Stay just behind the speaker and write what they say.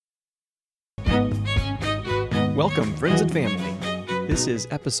Welcome, friends and family. This is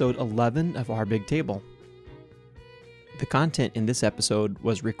episode 11 of Our Big Table. The content in this episode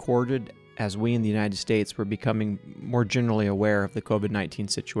was recorded as we in the United States were becoming more generally aware of the COVID-19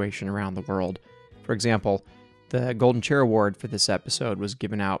 situation around the world. For example, the Golden Chair Award for this episode was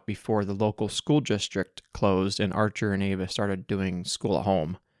given out before the local school district closed and Archer and Ava started doing school at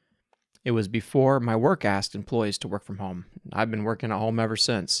home. It was before my work asked employees to work from home. I've been working at home ever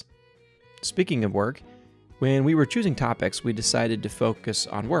since. Speaking of work, when we were choosing topics, we decided to focus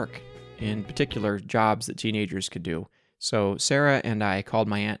on work, in particular jobs that teenagers could do. So Sarah and I called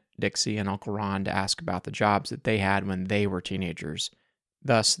my Aunt Dixie and Uncle Ron to ask about the jobs that they had when they were teenagers.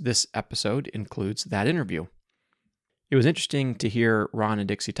 Thus, this episode includes that interview. It was interesting to hear Ron and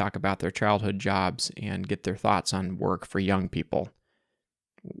Dixie talk about their childhood jobs and get their thoughts on work for young people.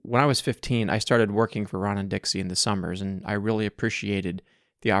 When I was 15, I started working for Ron and Dixie in the summers, and I really appreciated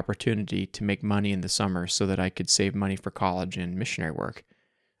the opportunity to make money in the summer so that I could save money for college and missionary work.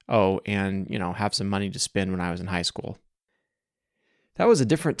 Oh, and, have some money to spend when I was in high school. That was a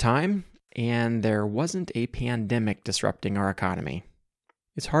different time, and there wasn't a pandemic disrupting our economy.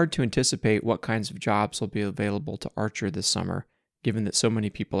 It's hard to anticipate what kinds of jobs will be available to Archer this summer, given that so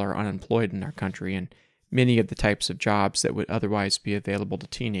many people are unemployed in our country, and many of the types of jobs that would otherwise be available to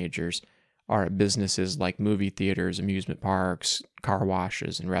teenagers are at businesses like movie theaters, amusement parks, car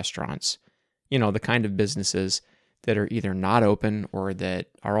washes, and restaurants. The kind of businesses that are either not open or that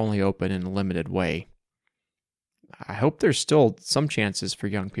are only open in a limited way. I hope there's still some chances for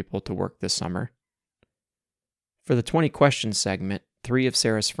young people to work this summer. For the 20 questions segment, 3 of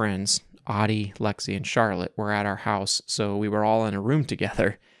Sarah's friends, Audie, Lexi, and Charlotte, were at our house, so we were all in a room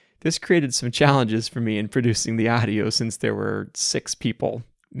together. This created some challenges for me in producing the audio since there were 6 people.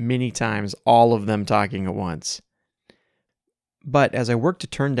 Many times, all of them talking at once. But as I worked to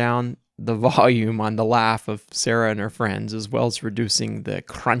turn down the volume on the laugh of Sarah and her friends, as well as reducing the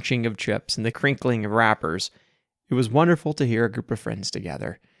crunching of chips and the crinkling of wrappers, it was wonderful to hear a group of friends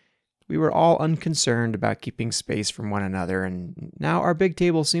together. We were all unconcerned about keeping space from one another, and now our big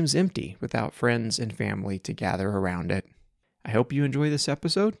table seems empty without friends and family to gather around it. I hope you enjoy this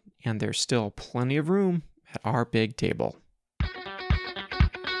episode, and there's still plenty of room at our big table.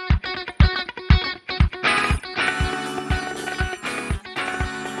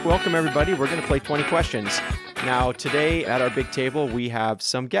 Welcome, everybody. We're going to play 20 questions. Now, today at our big table, we have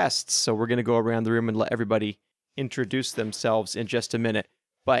some guests. So we're going to go around the room and let everybody introduce themselves in just a minute.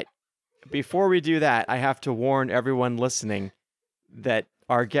 But before we do that, I have to warn everyone listening that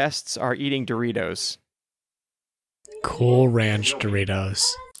our guests are eating Doritos. Cool Ranch Doritos.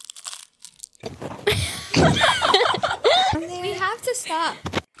 We have to stop.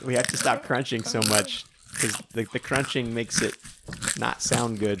 We have to stop crunching so much because the crunching makes it not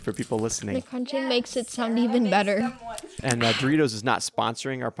sound good for people listening. The crunching makes it sound even better. And Doritos is not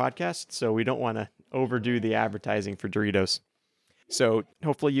sponsoring our podcast, so we don't want to overdo the advertising for Doritos. So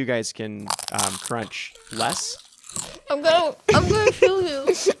hopefully you guys can crunch less. I'm gonna kill you.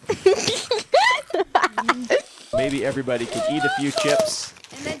 Maybe everybody could eat a few chips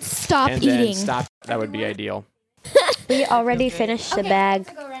And then stop and eating. then stop. That would be ideal. We already finished the bag.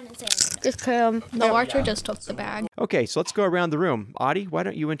 Just No, Archer just took the bag. Okay, so let's go around the room. Audie, why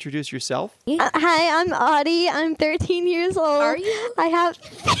don't you introduce yourself? Hi, I'm Audie. I'm 13 years old. Are you? I have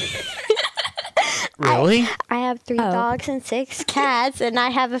Really? I have 3 dogs and 6 cats, and I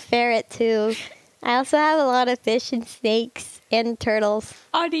have a ferret too. I also have a lot of fish and snakes and turtles.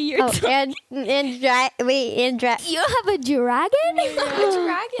 Audie, you're and You have a dragon? I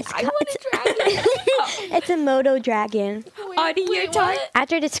want a dragon. It's a Moto dragon. Audie, you're talking.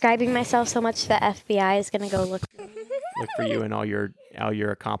 After describing myself so much, the FBI is gonna go look. Look for you and all your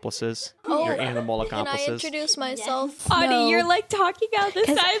accomplices, your animal Can I accomplices. introduce myself? Audie, No. you're like talking out the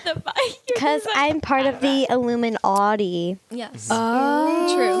side of the mic. Because I'm part of the Illuminati. Yes.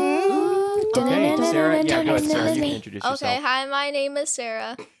 Oh. Okay, Sarah. Yeah, go ahead, Sarah. You can introduce yourself. Okay, hi, my name is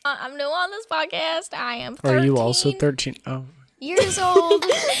Sarah. I'm new on this podcast. I am 13 Are you also 13? Oh. years old.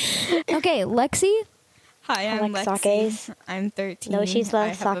 Okay, Lexi. Hi, I'm like Lexi. sakes. I'm 13. No, she's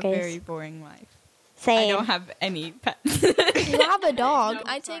loves I have sakes. a very boring life. I Same. don't have any pets. You have a dog.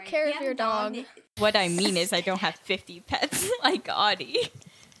 I take care of your dog. What I mean is I don't have 50 pets like Audie.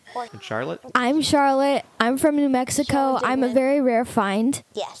 And Charlotte? I'm Charlotte. I'm from New Mexico. Charlotte I'm a Damon. very rare find.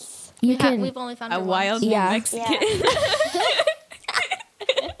 Yes. You can. We've only found A her wild once. New Yeah. Mexican.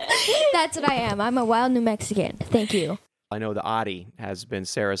 That's what I am. I'm a wild New Mexican. Thank you. I know that Audie has been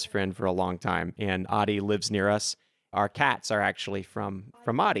Sarah's friend for a long time, and Audie lives near us. Our cats are actually from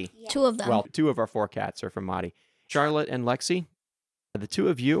Audie. 2 of them. Well, 2 of our 4 cats are from Audie. Charlotte and Lexi, the 2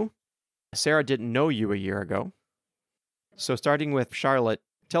 of you, Sarah didn't know you a year ago. So starting with Charlotte,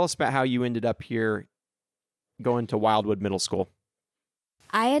 tell us about how you ended up here going to Wildwood Middle School.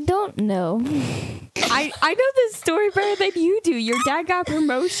 I don't know. I know this story better than you do. Your dad got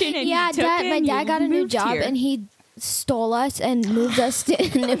promotion and Yeah, you took Dad. it My and dad you got a new moved job, here. and he stole us and moved us to.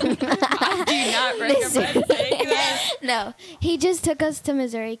 Do not recommend saying that. No, he just took us to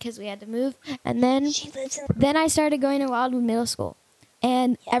Missouri because we had to move, and then She lives in. then I started going to Wildwood Middle School,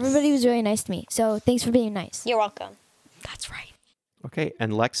 and everybody was really nice to me. So thanks for being nice. You're welcome. That's right. Okay,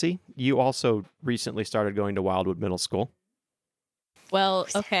 and Lexi, you also recently started going to Wildwood Middle School. Well,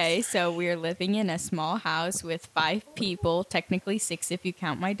 okay, so we're living in a small house with 5 people, technically 6 if you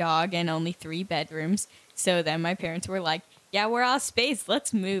count my dog, and only 3 bedrooms. So then my parents were like, yeah, we're out of space,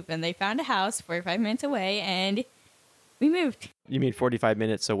 let's move. And they found a house 45 minutes away, and we moved. You mean 45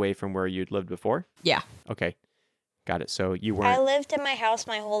 minutes away from where you'd lived before? Yeah. Okay, got it. So you I weren't... lived in my house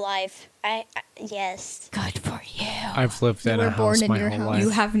my whole life. Yes. Good for you. I've lived in were a born house in my your whole house. life. You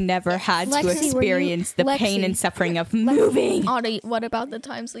have never had Lexi, to were you- experience the pain Lexi. and suffering of moving. Audie, what about the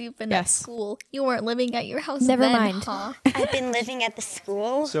times that you've been at Yes. school? You weren't living at your house Never then, mind. huh? I've been living at the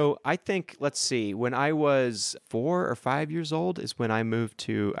school. So I think, let's see, when I was 4 or 5 years old is when I moved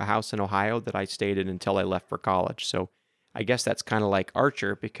to a house in Ohio that I stayed in until I left for college. So I guess that's kind of like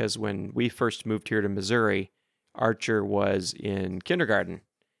Archer, because when we first moved here to Missouri, Archer was in kindergarten,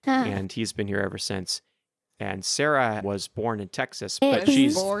 and he's been here ever since. And Sarah was born in Texas, but Mhm.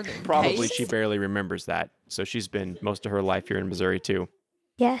 she's Born in probably, Texas. she barely remembers that. So she's been most of her life here in Missouri too.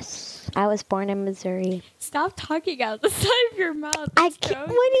 Yes, I was born in Missouri. Stop talking out the side of your mouth. I That's can't.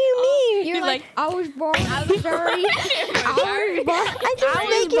 so- What do you mean? You're You're like, I was born in Missouri. I'm just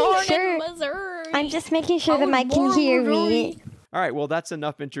making sure. Missouri. I'm just making sure the was mic can born in hear Missouri. me. All right, well, that's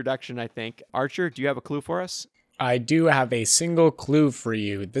enough introduction, I think. Archer, do you have a clue for us? I do have a single clue for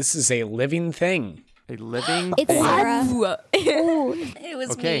you. This is a living thing. A living It's thing. Sarah. It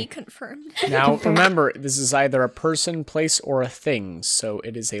was Okay. me, confirmed. Now, remember, this is either a person, place, or a thing. So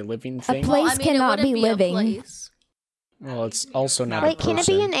it is a living thing. place- Well, I mean, it cannot wouldn't be a living. place. Well, it's also not Wait, a can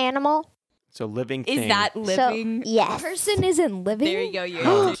person. it be an animal? So living thing. Is that living? So, yes. Person isn't living. There you go.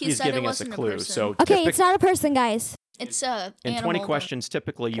 You're He He's said it giving us a wasn't a clue. person. So Okay, it's not a person, guys. It's a in animal 20 that- questions,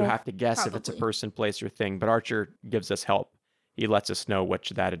 typically you Okay. have to guess if it's a Probably. person, place, or thing. But Archer gives us help. He lets us know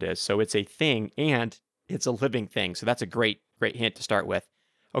which that it is. So it's a thing and it's a living thing. So that's a great hint to start with.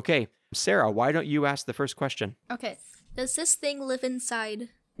 Okay, Sarah, why don't you ask the first question? Okay. Does this thing live inside,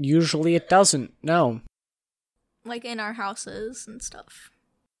 Usually it doesn't. No. like in our houses and stuff?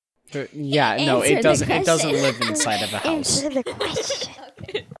 Yeah, no, Answer it the doesn't. It doesn't question. live inside of a house. Answer the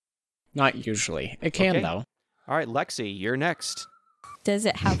question. Not usually. It can Okay. though. All right, Lexi, you're next. Does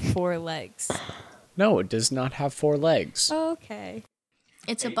it have 4 legs? No, it does not have 4 legs. Okay.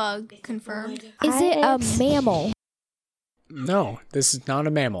 It's a bug, confirmed. Is it a It's- mammal? No, this is not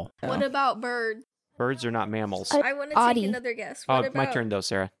a mammal. What about birds? Birds are not mammals. I want to Audie. take another guess. Oh, What about my turn though,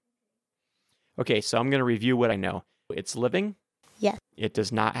 Sarah. Okay, so I'm going to review what I know. It's living. Yes. It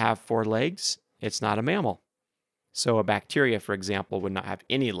does not have 4 legs. It's not a mammal. So a bacteria, for example, would not have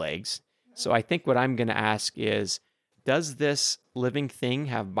any legs. So I think what I'm going to ask is, does this living thing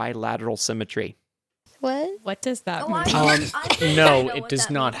have bilateral symmetry? What? What does that Oh, mean? I No, know it what does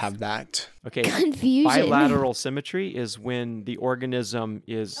that not means. have that. Okay, Confusion. bilateral symmetry is when the organism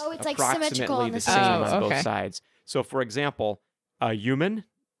is Oh, it's like symmetrical approximately on the the same sides. on Oh, both okay. sides. So, for example, a human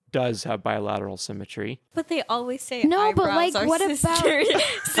does have bilateral symmetry. But they always say No, but, eyebrows like, are what about-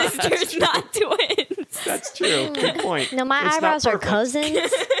 sisters, not twins. That's true. Good point. No, my It's not eyebrows are perfect.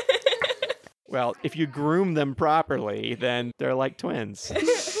 cousins. Well, if you groom them properly, then they're like twins.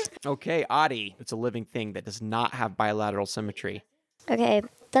 Okay, Audie. It's a living thing that does not have bilateral symmetry. Okay,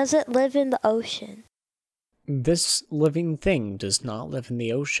 does it live in the ocean? This living thing does not live in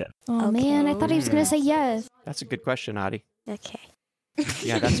the ocean. Oh man, I thought he was gonna say yes. That's a good question, Audie. Okay.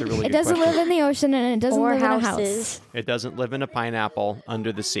 Yeah, that's a really It good doesn't question. live in the ocean and it doesn't Or live in a house. houses. It doesn't live in a pineapple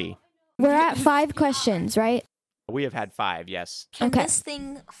under the sea. We're at 5 questions, right? We have had 5, yes. Can Okay. this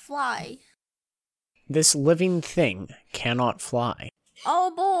thing fly? This living thing cannot fly.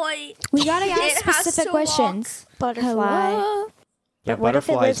 Oh boy. We gotta It ask has specific to questions. Butterfly. Hello? Yeah, But what if it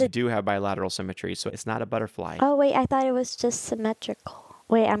butterflies lives in- do have bilateral symmetry, so it's not a butterfly. Oh wait, I thought it was just symmetrical.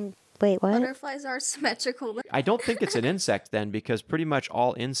 Wait, what? Butterflies are symmetrical. I don't think it's an insect then, because pretty much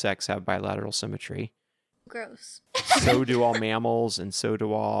all insects have bilateral symmetry. Gross. So do all mammals, and so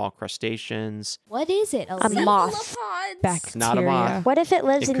do all crustaceans. What is it? A moth. Cephalopods. It's not a moth. What if it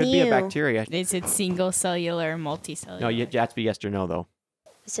lives It in could you? be a bacteria. Is it single cellular or multicellular? No, you have to be yes or no, though.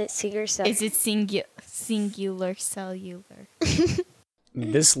 Is it singular? Is it singular cellular?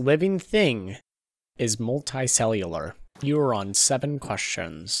 This living thing is multicellular. You are on 7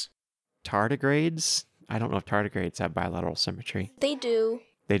 questions. Tardigrades? I don't know if tardigrades have bilateral symmetry. They do.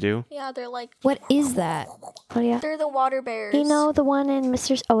 They do? Yeah, they're like, What is that? Oh yeah. they're the water bears. You know the one in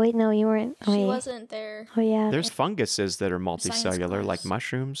Mr. Oh wait, no, you weren't. Oh, she wait. wasn't there. Oh yeah. There's funguses that are multicellular, class. like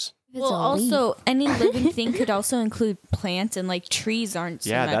mushrooms. It's Well, a leaf. also, any living thing could also include plants, and like trees aren't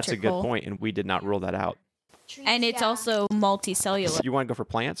Yeah, symmetrical. that's a good point, and we did not rule that out. And it's also multicellular. You want to go for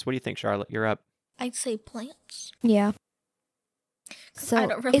plants? What do you think, Charlotte? You're up. I'd say plants. Yeah. So I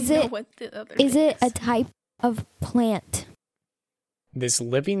don't really is know it what the other is thing it a type of plant? This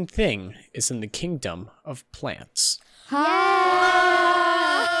living thing is in the kingdom of plants. Wait,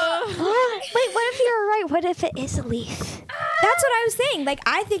 what if you're right? What if it is a leaf? That's what I was saying. Like,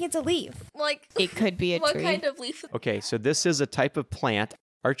 I think it's a leaf. Like, It could be a what tree. kind of leaf? Okay, so this is a type of plant.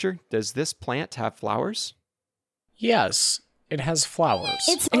 Archer, does this plant have flowers? Yes, it has flowers.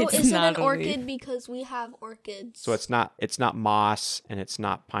 It's Oh, It's is it not an a orchid? leaf. Because we have orchids. So it's not moss and it's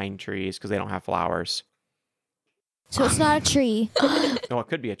not pine trees because they don't have flowers. so it's not a tree. No, it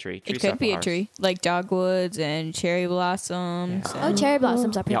could be a tree. It Trees could have be a flowers. tree, like dogwoods and cherry blossoms. Oh, and- cherry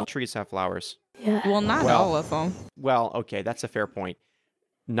blossoms are pretty. Yeah, trees have flowers. Yeah. well, not Well- all of them. Well, okay, that's a fair point.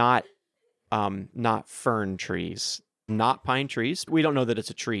 Not fern trees, not pine trees. We don't know that it's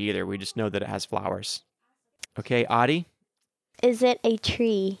a tree either. We just know that it has flowers. Okay, Adi? Is it a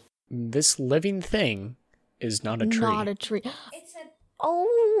tree? This living thing is not a tree. Not a tree.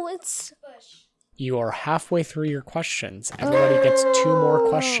 It's You are halfway through your questions. Everybody gets 2 more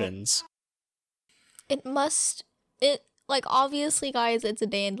questions. It must. It like obviously, guys. It's a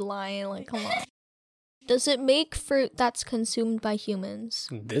dandelion. Like, come on. Does it make fruit that's consumed by humans?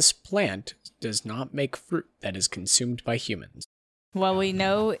 This plant does not make fruit that is consumed by humans. What we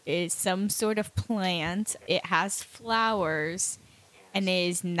know is some sort of plant. It has flowers, and it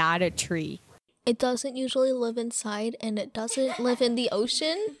is not a tree. It doesn't usually live inside, and it doesn't live in the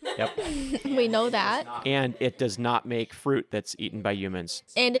ocean. Yep. We know that. And it does not make fruit that's eaten by humans.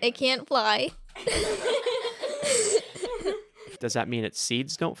 And it can't fly. Does that mean its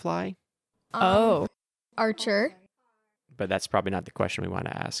seeds don't fly? Oh. Archer. But that's probably not the question we want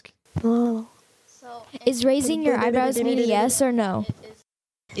to ask. Oh. Is raising your eyebrows mean a yes or no?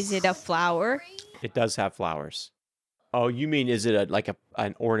 Is it a flower? It does have flowers. Oh, you mean is it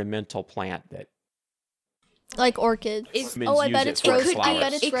an ornamental plant that Like orchids. humans Oh, I use bet it it's for roses. I flowers?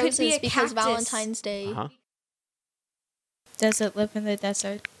 bet it's It could be roses a because cactus. Valentine's Day. Uh-huh. Does it live in the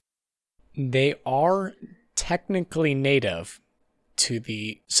desert? They are technically native to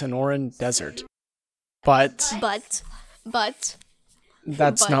the Sonoran Desert, but But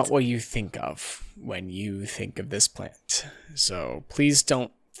that's But- not what you think of when you think of this plant. So please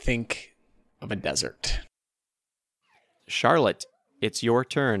don't think of a desert. Charlotte, it's your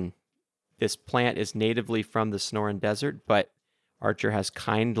turn. This plant is natively from the Sonoran Desert, but Archer has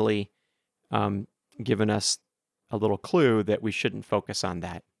kindly given us a little clue that we shouldn't focus on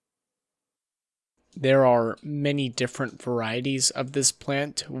that. There are many different varieties of this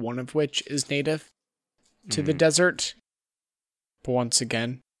plant, one of which is native to the desert. But once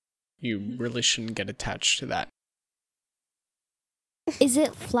again, you really shouldn't get attached to that. Is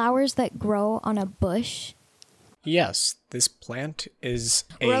it flowers that grow on a bush? Yes, this plant is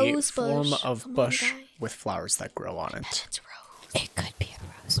a Rose form bush. of Come on, bush guys. with flowers that grow on it. it's rose. It could be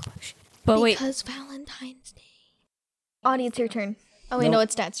a rose bush. But wait, Because Valentine's Day. Audie, it's your turn. Oh wait, Nope. no,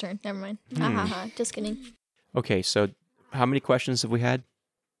 it's Dad's turn. Never mind. Just kidding. Okay, so how many questions have we had?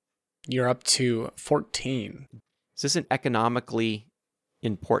 You're up to 14. Is this an economically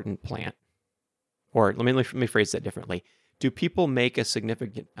important plant? Or let me phrase that differently. Do people make a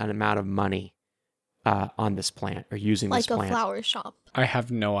significant amount of money on this plant or using Like this a plant? flower shop. I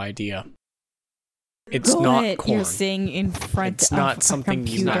have no idea. It's not what corn. you're saying in front It's of not a something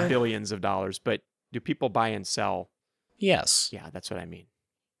you computer. Not billions of dollars, but do people buy and sell? Yes. Yeah, that's what I mean.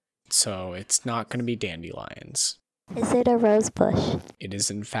 So it's not going to be dandelions. Is it a rose bush? It is,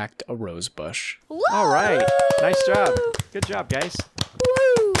 in fact, a rose bush. All right. Nice job. Good job, guys.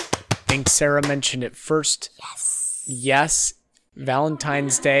 I think Sarah mentioned it first. Yes,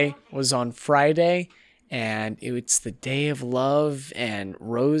 Valentine's Day was on Friday, and it's the day of love, and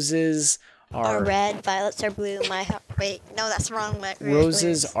roses are red, violets are blue. Wait, no, that's wrong.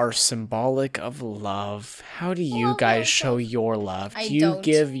 roses are symbolic of love. How do you guys show your love? I Do you don't.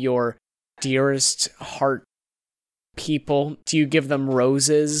 give your dearest heart people? Do you give them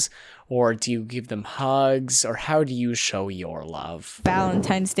roses, or do you give them hugs, or how do you show your love?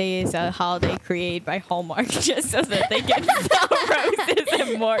 Valentine's Day is a holiday created by Hallmark just so that they can sell roses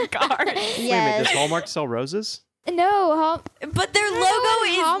and more cards. Wait a minute, does Hallmark sell roses? No, But their know what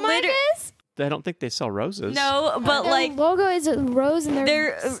logo is Hallmark literally. is? I don't think they sell roses. No, but Their like logo is a rose, and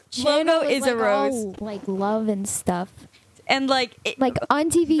their channel logo is a like rose. all, like love and stuff. And like Like on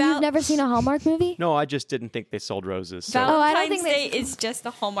TV, you've never seen a Hallmark movie? No, I just didn't think they sold roses. So. I don't Valentine's think Day is just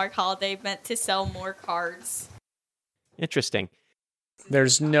a Hallmark holiday meant to sell more cards. Interesting.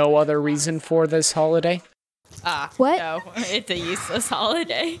 There's no other reason for this holiday, What? No, it's a useless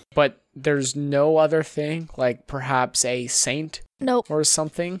holiday. but there's no other thing, like perhaps a saint Nope. or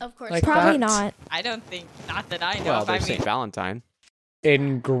something. Of course like Probably that. not. I don't think, not that I know Well, of. I there's mean, St. Valentine.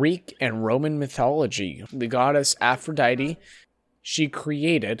 In Greek and Roman mythology, the goddess Aphrodite, she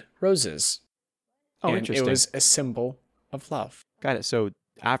created roses. Oh, and interesting. It was a symbol of love. Got it. So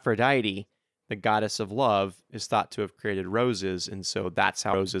Aphrodite, the goddess of love, is thought to have created roses, and so that's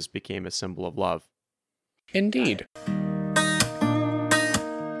how roses became a symbol of love. Indeed.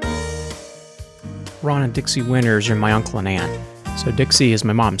 Ron and Dixie Winters are my uncle and aunt. So Dixie is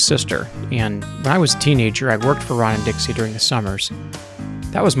my mom's sister, and when I was a teenager, I worked for Ron and Dixie during the summers.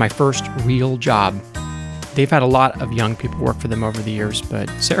 That was my first real job. They've had a lot of young people work for them over the years, but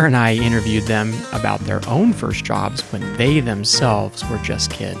Sarah and I interviewed them about their own first jobs when they themselves were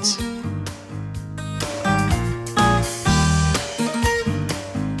just kids.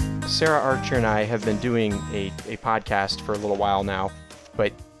 Sarah Archer and I have been doing a podcast for a little while now,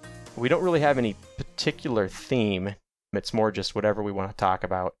 but we don't really have any particular theme. It's more just whatever we want to talk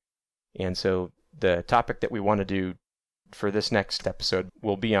about. And so the topic that we want to do for this next episode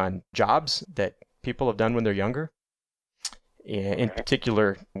will be on jobs that people have done when they're younger. In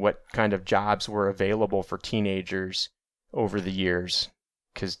particular, what kind of jobs were available for teenagers over the years.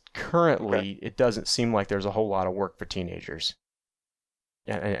 Because currently, it doesn't seem like there's a whole lot of work for teenagers.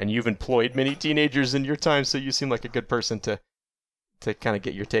 And you've employed many teenagers in your time, so you seem like a good person to kind of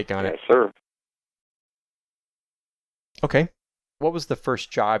get your take on it. Yes, sir. Okay. What was the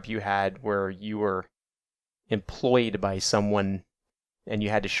first job you had where you were employed by someone and you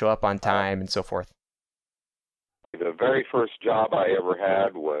had to show up on time and so forth? The very first job I ever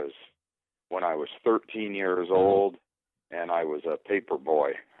had was when I was 13 years old, and I was a paper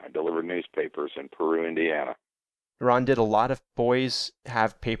boy. I delivered newspapers in Peru, Indiana. Ron, did a lot of boys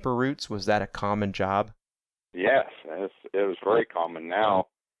have paper routes? Was that a common job? Yes, it was very common now.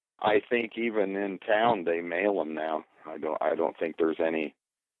 I think even in town they mail them now. I don't think there's any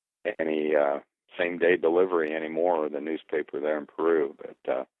same day delivery anymore of the newspaper there in Peru.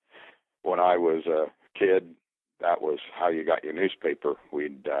 But when I was a kid, that was how you got your newspaper.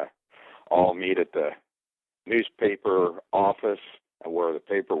 We'd all meet at the newspaper office where the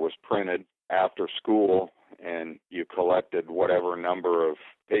paper was printed after school, and you collected whatever number of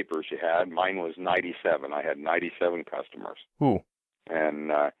papers you had. Mine was 97. I had 97 customers. Ooh.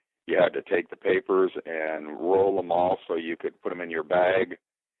 And you had to take the papers and roll them all so you could put them in your bag,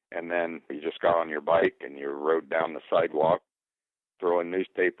 and then you just got on your bike and you rode down the sidewalk throwing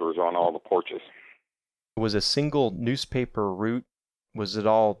newspapers on all the porches. Was a single newspaper route, was it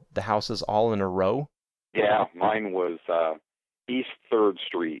all, the houses all in a row? Yeah, mine was East 3rd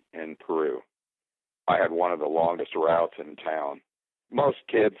Street in Peru. I had one of the longest routes in town. Most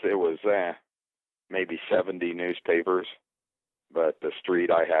kids, it was maybe 70 newspapers, but the street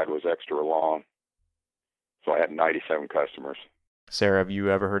I had was extra long. So I had 97 customers. Sarah, have you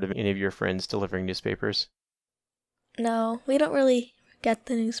ever heard of any of your friends delivering newspapers? No, we don't really get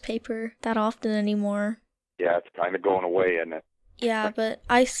the newspaper that often anymore. Yeah, it's kind of going away, isn't it? Yeah, but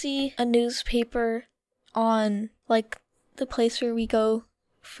I see a newspaper on, like, the place where we go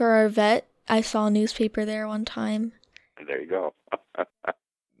for our vet. I saw a newspaper there one time. There you go.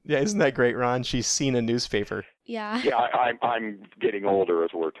 Yeah, isn't that great, Ron? She's seen a newspaper. Yeah. Yeah, I'm getting older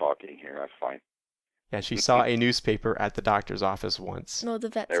as we're talking here. That's fine. Yeah, she saw a newspaper at the doctor's office once. No, the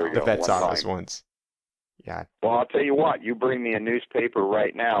vet's There we office. The go. vet's one office time. once. Yeah. Well, I'll tell you what. You bring me a newspaper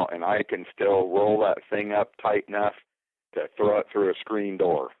right now, and I can still roll that thing up tight enough to throw it through a screen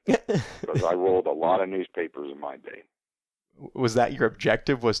door. Because I rolled a lot of newspapers in my day. Was that your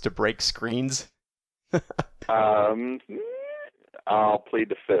objective, was to break screens? I'll plead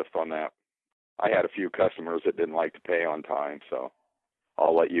the fifth on that. I had a few customers that didn't like to pay on time, so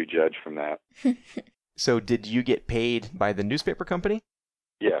I'll let you judge from that. So did you get paid by the newspaper company?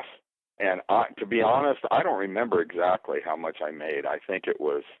 Yes. And to be honest, I don't remember exactly how much I made. I think it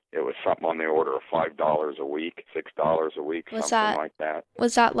was something on the order of $5 a week, $6 a week, Was something that- like that.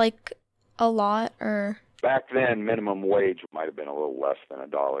 Was that, like, a lot, or, Back then, minimum wage might have been a little less than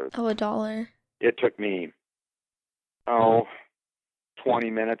 $1. $1? It took me, 20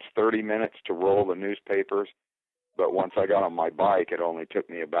 minutes, 30 minutes to roll the newspapers. But once I got on my bike, it only took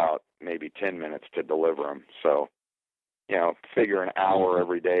me about maybe 10 minutes to deliver them. So figure an hour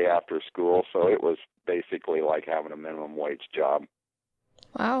every day after school. So it was basically like having a minimum wage job.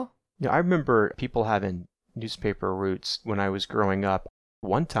 Wow. I remember people having newspaper routes when I was growing up.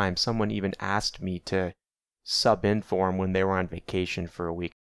 One time, someone even asked me to sub in for them when they were on vacation for a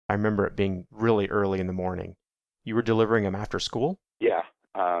week. I remember it being really early in the morning. You were delivering them after school? Yeah.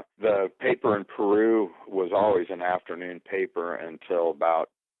 The paper in Peru was always an afternoon paper until about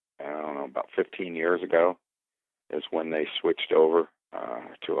 15 years ago is when they switched over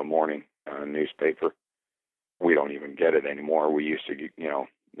to a morning newspaper. We don't even get it anymore. We used to,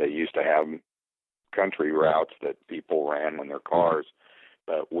 they used to have country routes that people ran in their cars,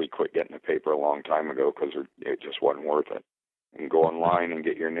 but we quit getting the paper a long time ago because it just wasn't worth it. You can go online and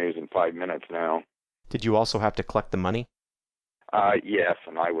get your news in 5 minutes now. Did you also have to collect the money? Yes,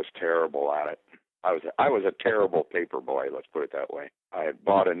 and I was terrible at it. I was a terrible paper boy, let's put it that way. I had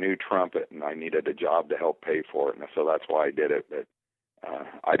bought a new trumpet, and I needed a job to help pay for it, and so that's why I did it. But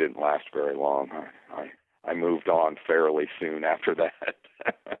I didn't last very long. I moved on fairly soon after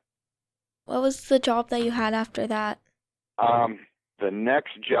that. What was the job that you had after that? The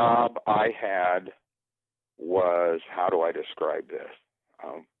next job I had was, how do I describe this?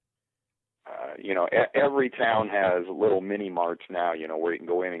 Every town has little mini marts now, where you can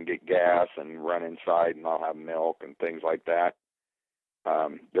go in and get gas and run inside and I'll have milk and things like that.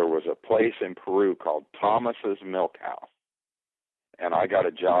 There was a place in Peru called Thomas's Milk House. And I got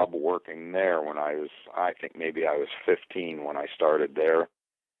a job working there when I think maybe I was 15 when I started there.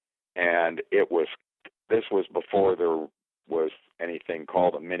 And this was before there was anything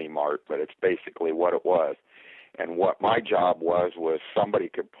called a mini mart, but it's basically what it was. And what my job was somebody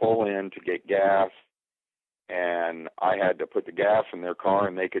could pull in to get gas, and I had to put the gas in their car,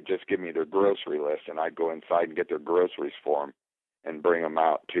 and they could just give me their grocery list, and I'd go inside and get their groceries for them and bring them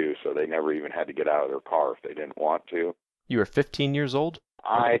out too, so they never even had to get out of their car if they didn't want to. You were 15 years old?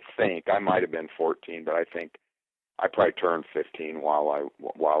 I think I might have been 14, but I think I probably turned 15 while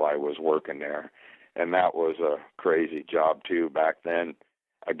I was working there, and that was a crazy job too back then.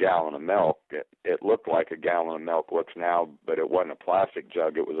 A gallon of milk, it looked like a gallon of milk looks now, but it wasn't a plastic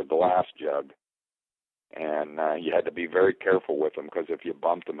jug, it was a glass jug. And you had to be very careful with them because if you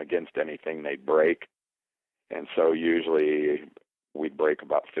bumped them against anything, they'd break. And so usually we'd break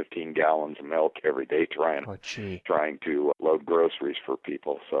about 15 gallons of milk every day trying to load groceries for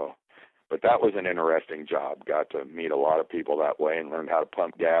people. So, but that was an interesting job. Got to meet a lot of people that way and learned how to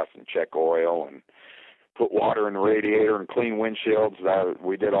pump gas and check oil and put water in the radiator and clean windshields.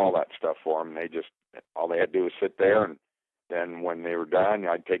 We did all that stuff for them. All they had to do was sit there, and then when they were done,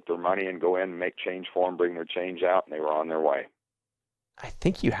 I'd take their money and go in and make change for them, bring their change out, and they were on their way. I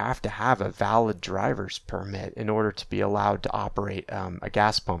think you have to have a valid driver's permit in order to be allowed to operate a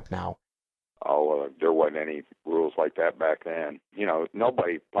gas pump now. Oh, there wasn't any rules like that back then.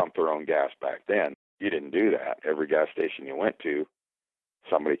 Nobody pumped their own gas back then. You didn't do that. Every gas station you went to,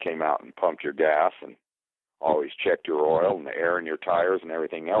 somebody came out and pumped your gas and always checked your oil and the air in your tires and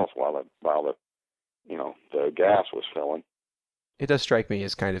everything else while the gas was filling. It does strike me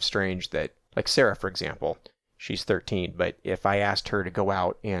as kind of strange that, like Sarah, for example, she's 13, but if I asked her to go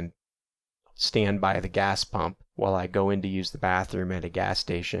out and stand by the gas pump while I go in to use the bathroom at a gas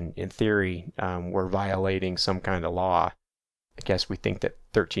station, in theory, we're violating some kind of law. I guess we think that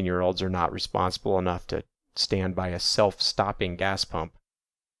 13-year-olds are not responsible enough to stand by a self-stopping gas pump.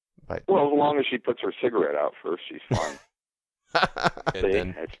 But well, as long as she puts her cigarette out first, she's fine.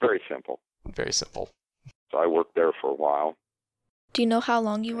 Then, it's very simple. Very simple. So I worked there for a while. Do you know how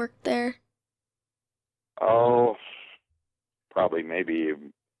long you worked there? Oh, probably maybe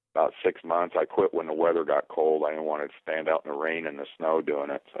about 6 months. I quit when the weather got cold. I didn't want to stand out in the rain and the snow doing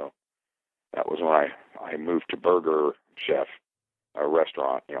it. So that was when I moved to Burger Chef, a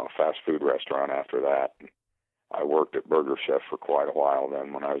restaurant, fast food restaurant after that. I worked at Burger Chef for quite a while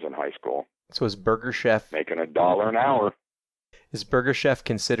then when I was in high school. So is Burger Chef... making $1 an hour. Is Burger Chef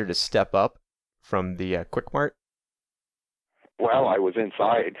considered a step up from the Quick Mart? Well, I was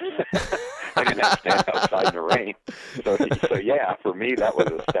inside. I didn't have to stand outside in the rain. So yeah, for me, that was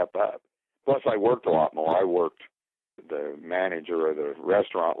a step up. Plus, I worked a lot more. The manager of the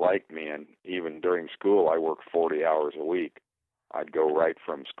restaurant liked me, and even during school, I worked 40 hours a week. I'd go right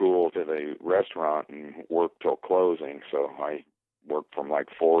from school to the restaurant and work till closing. So I worked from like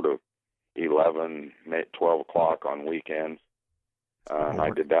 4 to 11, 12 o'clock on weekends. And I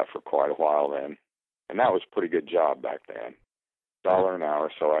did that for quite a while then. And that was a pretty good job back then. $1 an hour.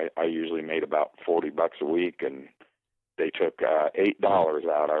 So I usually made about $40 a week, and they took $8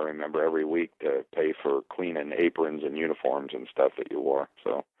 out, I remember, every week to pay for cleaning aprons and uniforms and stuff that you wore.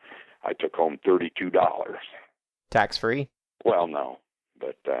 So I took home $32. Tax-free? Well, no,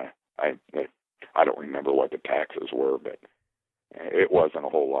 but I don't remember what the taxes were, but it wasn't a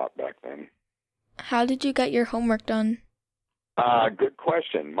whole lot back then. How did you get your homework done? Good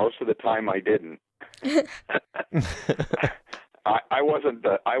question. Most of the time I didn't. I wasn't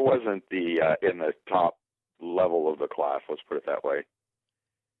the in the top level of the class. Let's put it that way.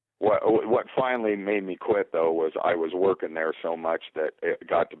 What finally made me quit though was I was working there so much that it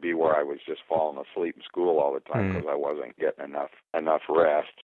got to be where I was just falling asleep in school all the time because I wasn't getting enough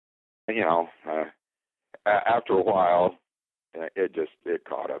rest. You know, after a while, it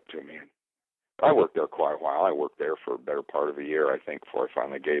caught up to me. I worked there quite a while. I worked there for a better part of a year, I think, before I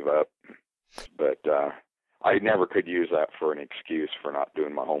finally gave up. But I never could use that for an excuse for not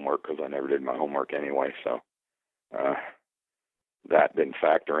doing my homework because I never did my homework anyway. So that didn't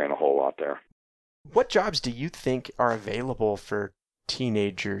factor in a whole lot there. What jobs do you think are available for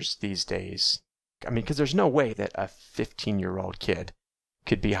teenagers these days? I mean, because there's no way that a 15-year-old kid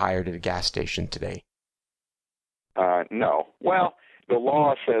could be hired at a gas station today. No. Well, the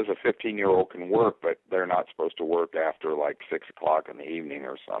law says a 15-year-old can work, but they're not supposed to work after like 6 o'clock in the evening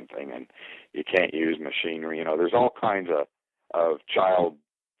or something, and you can't use machinery. You know, there's all kinds of child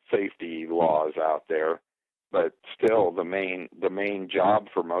safety laws out there, but still the main job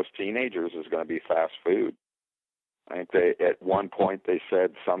for most teenagers is going to be fast food. I think at one point they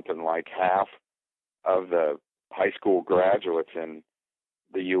said something like half of the high school graduates in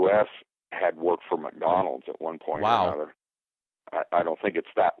the U.S. had worked for McDonald's at one point or another. I don't think it's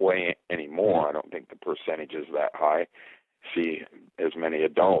that way anymore. I don't think the percentage is that high. See as many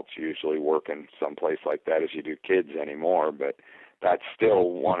adults usually working someplace like that as you do kids anymore, but that's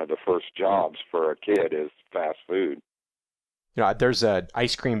still one of the first jobs for a kid is fast food. You know, there's an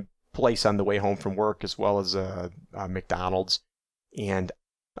ice cream place on the way home from work as well as a McDonald's, and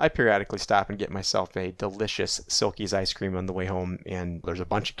I periodically stop and get myself a delicious Silky's ice cream on the way home, and there's a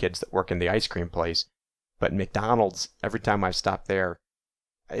bunch of kids that work in the ice cream place. But McDonald's, every time I've stopped there,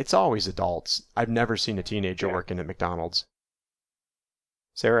 it's always adults. I've never seen a teenager working at McDonald's.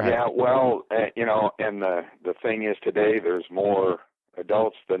 Sarah? Yeah, well, you know, and the thing is today there's more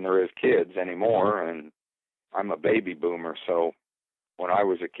adults than there is kids anymore, and I'm a baby boomer, so when I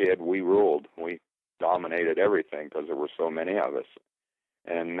was a kid, we ruled. We dominated everything because there were so many of us.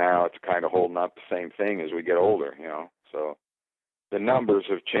 And now it's kind of holding up the same thing as we get older, you know. So the numbers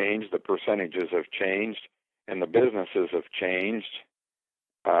have changed, the percentages have changed, and the businesses have changed.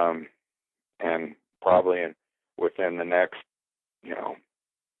 And probably within the next, you know,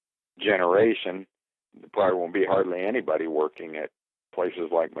 generation, there probably won't be hardly anybody working at places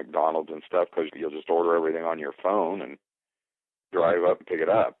like McDonald's and stuff because you'll just order everything on your phone and drive up and pick it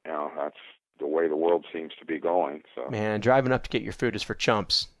up. You know, that's the way the world seems to be going. So, man, driving up to get your food is for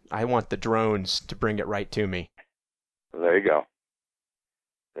chumps. I want the drones to bring it right to me. There you go.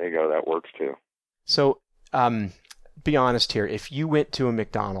 There you go. That works too. So, be honest here. If you went to a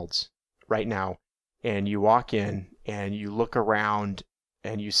McDonald's right now and you walk in and you look around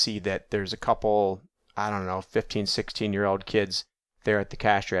and you see that there's a couple, I don't know, 15, 16-year-old kids there at the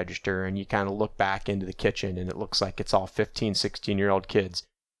cash register, and you kind of look back into the kitchen and it looks like it's all 15, 16-year-old kids,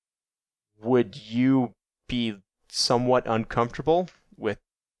 would you be somewhat uncomfortable with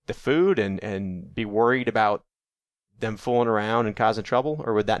the food and be worried about them fooling around and causing trouble,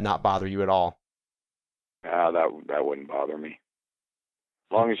 or would that not bother you at all? That wouldn't bother me.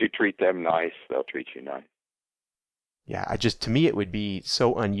 As long as you treat them nice, they'll treat you nice. Yeah, to me, it would be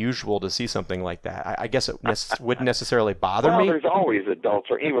so unusual to see something like that. I guess it wouldn't necessarily bother me. Well, there's always adults,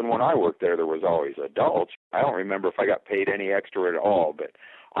 or even when I worked there was always adults. I don't remember if I got paid any extra at all, but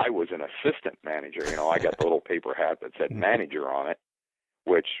I was an assistant manager. You know, I got the little paper hat that said manager on it,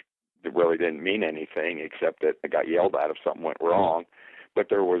 which really didn't mean anything except that I got yelled at if something went wrong. But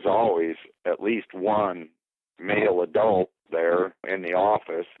there was always at least one male adult there in the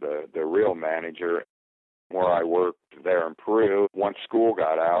office, the real manager. Where I worked there in Peru, once school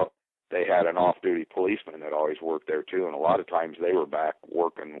got out, they had an off-duty policeman that always worked there too, and a lot of times they were back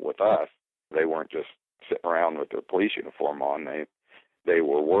working with us. They weren't just sitting around with their police uniform on. They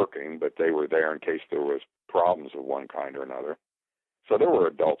were working, but they were there in case there was problems of one kind or another. So there were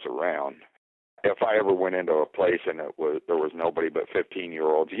adults around. If I ever went into a place and there was nobody but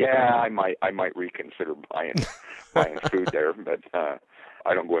 15-year-olds, yeah, I might reconsider buying food there, but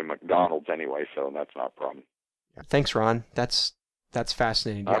I don't go in McDonald's anyway, so that's not a problem. Yeah, thanks, Ron. That's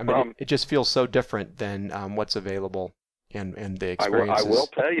fascinating. I mean, it just feels so different than what's available and the experiences. I will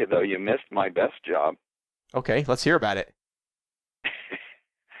tell you, though, you missed my best job. Okay, let's hear about it.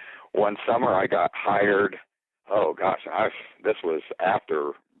 One summer I got hired, this was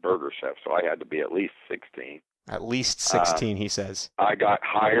after Burger Chef, so I had to be at least 16. At least 16, he says. I got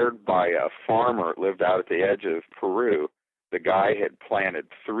hired by a farmer that lived out at the edge of Peru. The guy had planted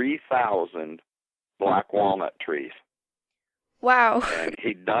 3,000 black walnut trees. Wow. And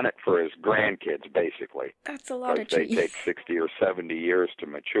he'd done it for his grandkids, basically. That's a lot of Because trees. they take 60 or 70 years to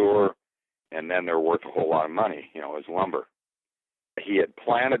mature, and then they're worth a whole lot of money, as lumber. He had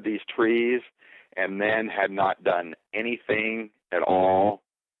planted these trees and then had not done anything at all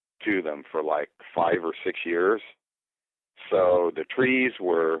to them for like 5 or 6 years. So the trees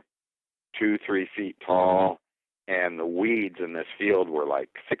were 2-3 feet tall, and the weeds in this field were like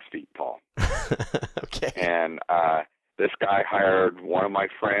 6 feet tall. Okay. And this guy hired one of my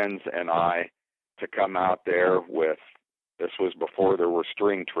friends and I to come out there with, this was before there were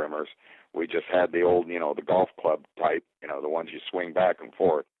string trimmers. We just had the old, the golf club type, the ones you swing back and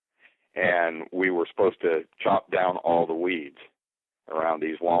forth. And we were supposed to chop down all the weeds around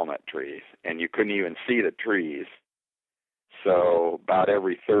these walnut trees. And you couldn't even see the trees. So about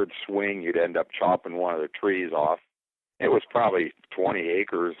every third swing, you'd end up chopping one of the trees off. It was probably 20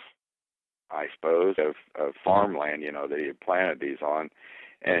 acres, I suppose, of farmland, that he had planted these on.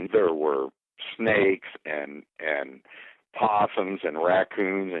 And there were snakes and possums and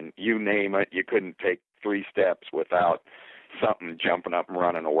raccoons and you name it. You couldn't take 3 steps without something jumping up and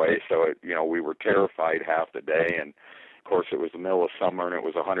running away. So, we were terrified half the day. And, of course, it was the middle of summer and it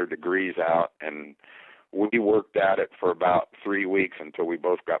was 100 degrees out. And we worked at it for about 3 weeks until we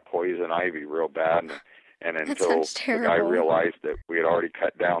both got poison ivy real bad. And That until sounds the terrible. guy realized that we had already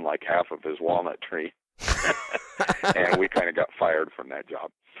cut down like half of his walnut tree. And we kind of got fired from that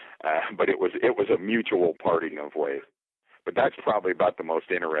job. But it was a mutual parting of ways. But that's probably about the most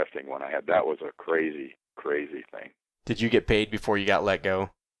interesting one I had. That was a crazy, crazy thing. Did you get paid before you got let go?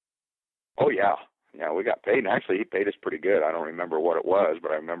 Oh, yeah. Yeah, we got paid. And actually, he paid us pretty good. I don't remember what it was,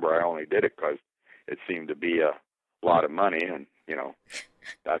 but I remember I only did it because it seemed to be a lot of money. And,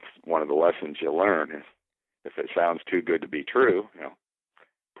 that's one of the lessons you learn is if it sounds too good to be true,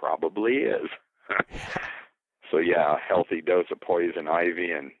 probably is. So, yeah, a healthy dose of poison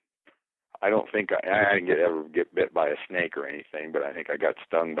ivy. And I don't think I didn't ever get bit by a snake or anything, but I think I got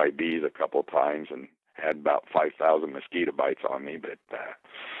stung by bees a couple times and had about 5,000 mosquito bites on me. But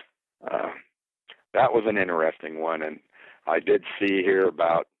that was an interesting one. And I did see here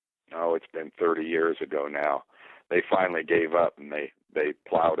about, it's been 30 years ago now, they finally gave up and they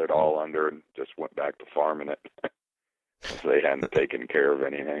plowed it all under and just went back to farming it. So they hadn't taken care of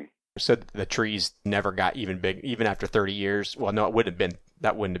anything. So the trees never got even big, even after 30 years? Well, no,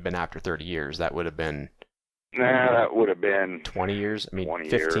 that wouldn't have been after 30 years. That would have been... Nah, that would have been 20 years? 20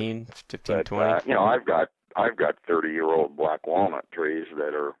 15, years. 15, But, 20? I've got 30-year-old black walnut trees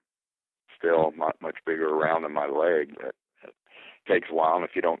that are still not much bigger around than my leg. It takes a while, and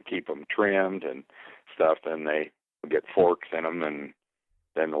if you don't keep them trimmed and stuff, then they get forks in them, and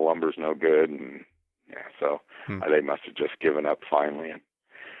then the lumber's no good. And so they must have just given up finally and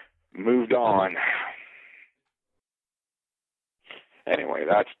moved on. Anyway,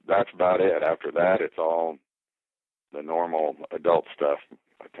 that's about it. After that, it's all the normal adult stuff.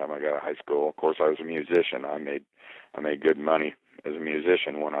 By the time I got out of high school, of course, I was a musician. I made good money as a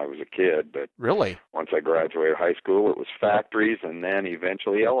musician when I was a kid. But Really? once I graduated high school, it was factories and then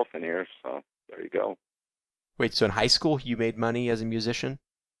eventually elephant ears. So there you go. Wait, so in high school you made money as a musician?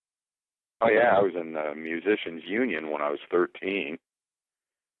 Oh yeah, I was in the musicians union when I was 13.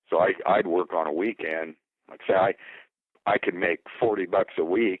 So I'd work on a weekend. Like say I could make $40 a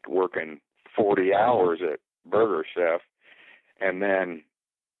week working 40 hours at Burger Chef, and then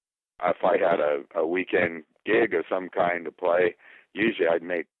if I had a weekend gig of some kind to play, usually I'd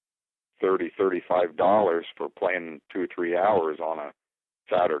make $35 for playing 2-3 hours on a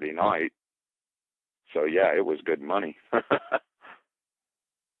Saturday night. So yeah, it was good money.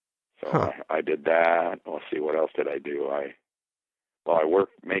 So I did that. Let's see, what else did I do? I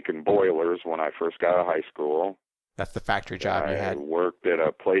worked making boilers when I first got out of high school. That's the factory job you I had. worked at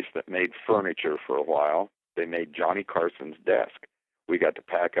a place that made furniture for a while. They made Johnny Carson's desk. We got to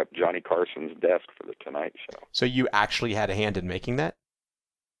pack up Johnny Carson's desk for the Tonight Show. So you actually had a hand in making that?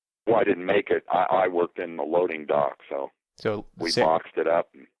 Well, I didn't make it. I worked in the loading dock, so we boxed it up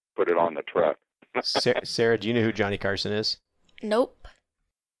and put it on the truck. Sarah, do you know who Johnny Carson is? Nope.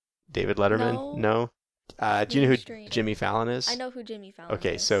 David Letterman? No? Do you know who Jimmy Fallon is? I know who Jimmy Fallon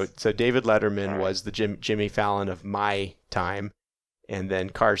Okay, is. so David Letterman was the Jimmy Fallon of my time, and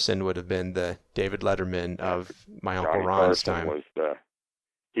then Carson would have been the David Letterman of my Uncle Johnny Ron's Carson time.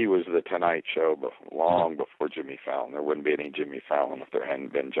 He was the Tonight Show long before Jimmy Fallon. There wouldn't be any Jimmy Fallon if there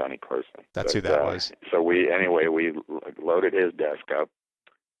hadn't been Johnny Carson. That's who that was. So we loaded his desk up.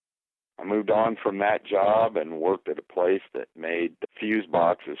 I moved on from that job and worked at a place that made fuse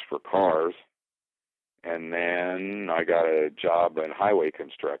boxes for cars. And then I got a job in highway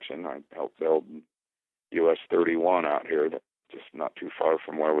construction. I helped build US 31 out here, that just not too far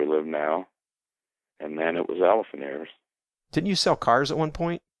from where we live now. And then it was elephant ears. Didn't you sell cars at one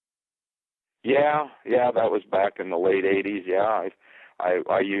point? Yeah, that was back in the late 80s. Yeah,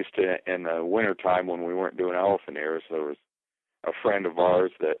 I used to, in the wintertime when we weren't doing elephant ears, there was a friend of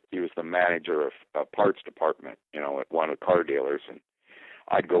ours that he was the manager of a parts department, at one of the car dealers. And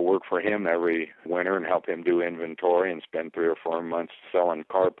I'd go work for him every winter and help him do inventory and spend 3 or 4 months selling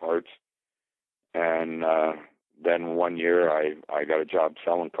car parts. And then one year I got a job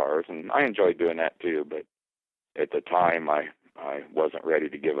selling cars, and I enjoyed doing that too, but at the time I wasn't ready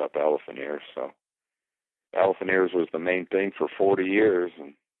to give up elephant ears. So elephant ears was the main thing for 40 years,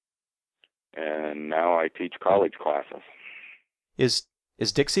 and now I teach college classes. Is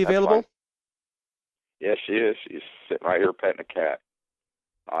Dixie available? Yes, she is. She's sitting right here petting a cat.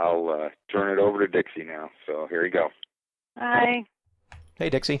 I'll turn it over to Dixie now. So here you go. Hi. Hey,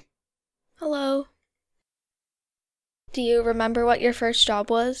 Dixie. Hello. Do you remember what your first job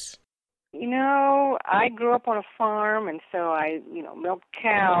was? I grew up on a farm, and so I, milked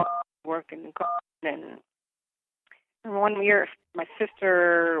cows, worked in the garden. And one year, my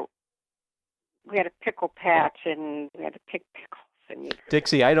sister, we had a pickle patch, and we had to pick pickles. And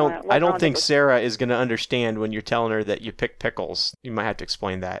Dixie, I don't think Sarah is going to understand when you're telling her that you pick pickles. You might have to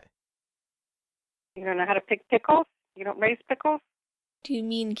explain that. You don't know how to pick pickles? You don't raise pickles? Do you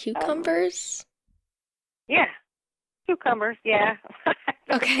mean cucumbers? Yeah. Cucumbers, yeah.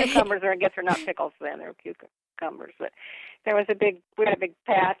 Okay. Cucumbers are not pickles then, they're cucumbers. But we had a big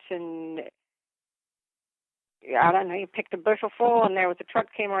patch, and I don't know, you picked a bushel full, and there was a truck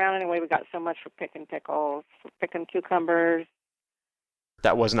came around anyway. We got so much for picking pickles, for picking cucumbers.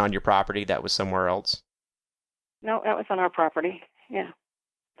 That wasn't on your property, that was somewhere else? No, that was on our property, yeah.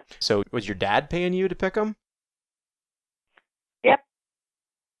 So was your dad paying you to pick them? Yep.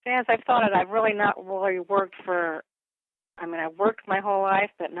 As I've thought it, I've really not really worked for, I've worked my whole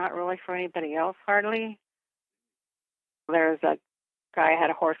life, but not really for anybody else hardly. There's a guy had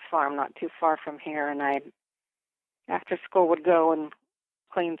a horse farm not too far from here, and after school would go and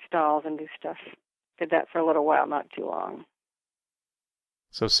clean stalls and do stuff. Did that for a little while, not too long.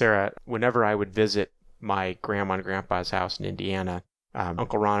 So Sarah, whenever I would visit my grandma and grandpa's house in Indiana,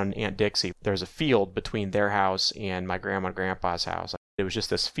 Uncle Ron and Aunt Dixie, there's a field between their house and my grandma and grandpa's house. It was just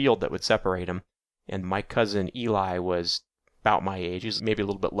this field that would separate them. And my cousin Eli was about my age. He was maybe a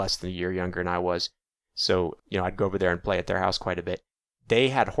little bit less than a year younger than I was. So, I'd go over there and play at their house quite a bit. They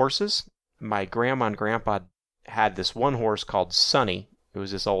had horses. My grandma and grandpa had this one horse called Sonny. It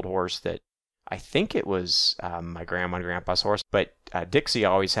was this old horse that I think it was my grandma and grandpa's horse. But Dixie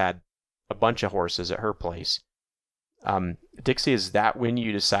always had a bunch of horses at her place. Dixie, is that when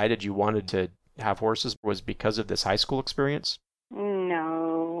you decided you wanted to have horses? Was because of this high school experience?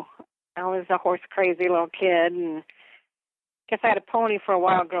 No. I was a horse-crazy little kid, and I guess I had a pony for a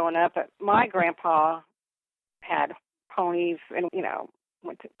while growing up, but my grandpa had ponies, and,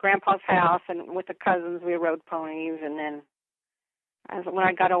 went to Grandpa's house, and with the cousins we rode ponies, and then when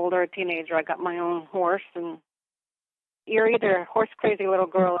I got older, a teenager, I got my own horse, and you're either a horse-crazy little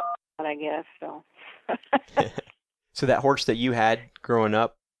girl, I guess, so. So that horse that you had growing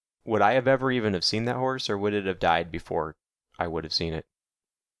up, would I have ever even have seen that horse, or would it have died before I would have seen it?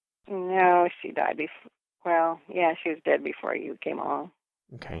 No, she died before. Well, yeah, she was dead before you came along.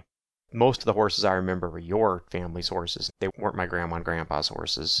 Okay. Most of the horses I remember were your family's horses. They weren't my grandma and grandpa's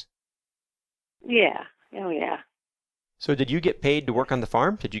horses. Yeah. Oh, yeah. So did you get paid to work on the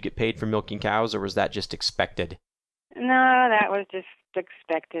farm? Did you get paid for milking cows, or was that just expected? No, that was just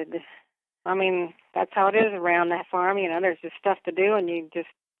expected. That's how it is around that farm. There's just stuff to do, and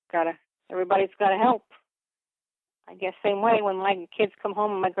everybody's got to help. I guess same way when my kids come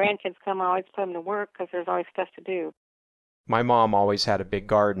home and my grandkids come, I always put them to work because there's always stuff to do. My mom always had a big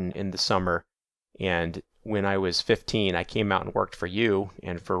garden in the summer, and when I was 15, I came out and worked for you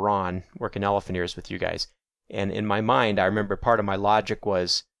and for Ron, working elephant ears with you guys. And in my mind, I remember part of my logic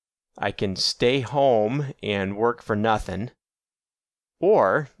was, I can stay home and work for nothing,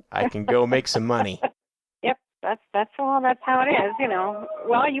 or I can go make some money. Yep, that's how it is,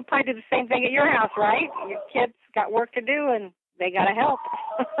 Well, you probably do the same thing at your house, right? Your kids got work to do, and they got to help.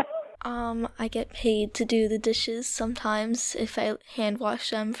 I get paid to do the dishes sometimes if I hand wash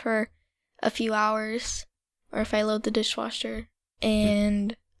them for a few hours, or if I load the dishwasher.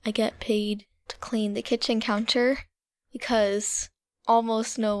 And I get paid to clean the kitchen counter because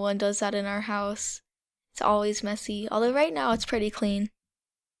almost no one does that in our house. It's always messy, although right now it's pretty clean.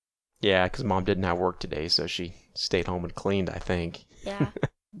 Yeah, because Mom didn't have work today, so she stayed home and cleaned, I think. Yeah.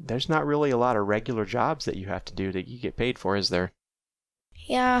 There's not really a lot of regular jobs that you have to do that you get paid for, is there?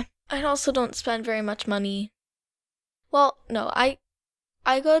 Yeah. I also don't spend very much money. Well, no, I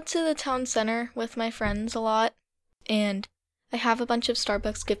go to the town center with my friends a lot, and I have a bunch of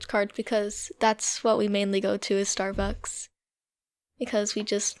Starbucks gift cards because that's what we mainly go to is Starbucks. Because we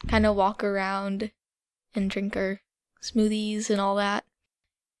just kind of walk around and drink our smoothies and all that.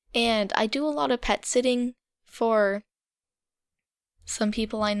 And I do a lot of pet sitting for some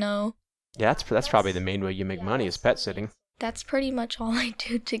people I know. Yeah, that's probably the main way you make money is pet sitting. That's pretty much all I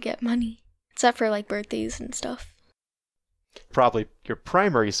do to get money. Except for like birthdays and stuff. Probably your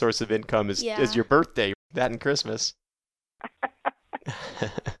primary source of income is your birthday, that and Christmas.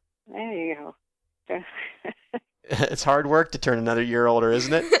 There you go. It's hard work to turn another year older,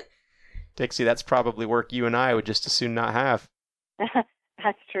 isn't it? Dixie, that's probably work you and I would just as soon not have.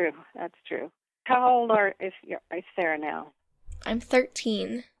 That's true. That's true. How old is Sarah now? I'm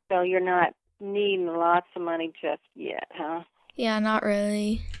 13. So you're not needing lots of money just yet, huh? Yeah, not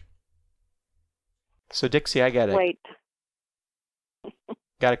really. So Dixie, I got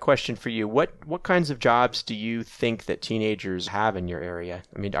a question for you. What kinds of jobs do you think that teenagers have in your area?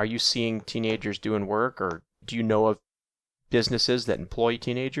 I mean, are you seeing teenagers doing work, or do you know of businesses that employ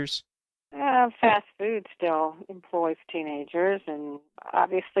teenagers? Fast food still employs teenagers, and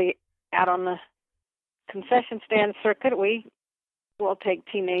obviously out on the concession stand circuit, we will take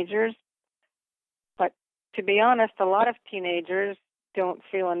teenagers. But to be honest, a lot of teenagers don't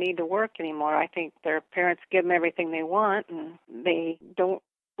feel a need to work anymore. I think their parents give them everything they want, and they don't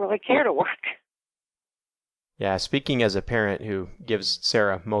really care to work. Yeah, speaking as a parent who gives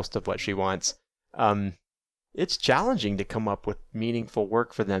Sarah most of what she wants, it's challenging to come up with meaningful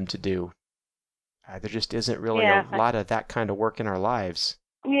work for them to do. There just isn't really a lot of that kind of work in our lives.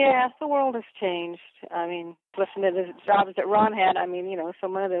 Yeah, the world has changed. I mean, listen to the jobs that Ron had. I mean, so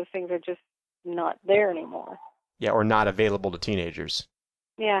many of those things are just not there anymore. Yeah, or not available to teenagers.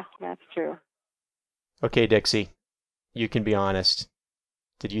 Yeah, that's true. Okay, Dixie, you can be honest.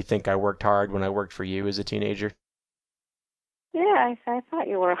 Did you think I worked hard when I worked for you as a teenager? Yeah, I thought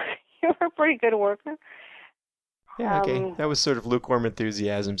you were a pretty good worker. Yeah, okay. That was sort of lukewarm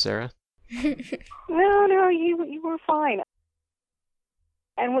enthusiasm, Sarah. No, you were fine.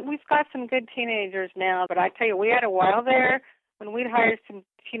 And we've got some good teenagers now, but I tell you, we had a while there when we'd hired some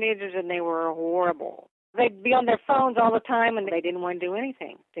teenagers and they were horrible. They'd be on their phones all the time and they didn't want to do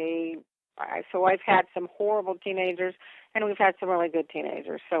anything. So I've had some horrible teenagers and we've had some really good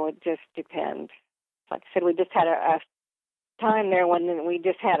teenagers, so it just depends. Like I said, we just had a time there when we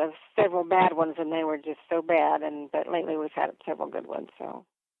just had several bad ones and they were just so bad, but lately we've had several good ones. So,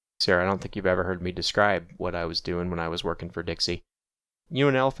 Sarah, I don't think you've ever heard me describe what I was doing when I was working for Dixie. You know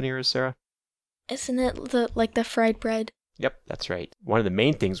what an elephant ear is, Sarah? Isn't it like the fried bread? Yep, that's right. One of the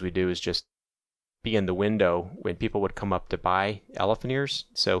main things we do is just be in the window when people would come up to buy elephant ears.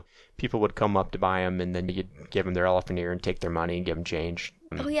 So people would come up to buy them, and then you'd give them their elephant ear and take their money and give them change.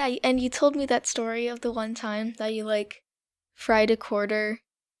 Oh, yeah, and you told me that story of the one time that you, fried a quarter,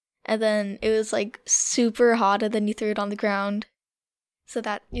 and then it was, super hot, and then you threw it on the ground so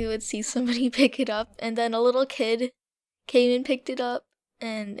that you would see somebody pick it up, and then a little kid came and picked it up,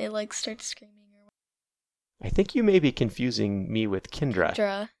 and it, started screaming. I think you may be confusing me with Kendra.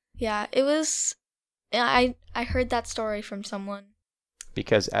 Kendra. Yeah, it was... I heard that story from someone.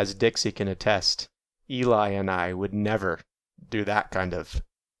 Because as Dixie can attest, Eli and I would never do that kind of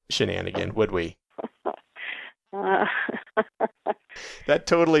shenanigan, would we? That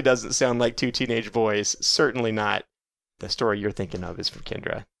totally doesn't sound like two teenage boys. Certainly not. The story you're thinking of is from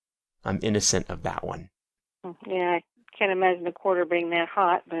Kendra. I'm innocent of that one. Yeah, I can't imagine a quarter being that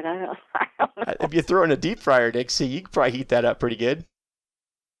hot, but I don't know. If you throw in a deep fryer, Dixie, you could probably heat that up pretty good.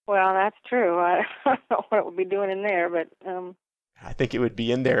 Well, that's true. I don't know what it would be doing in there, but... I think it would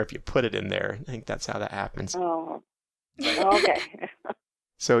be in there if you put it in there. I think that's how that happens. Oh, okay.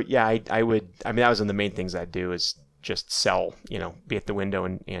 So, yeah, I would... I mean, that was one of the main things I'd do is just sell, be at the window,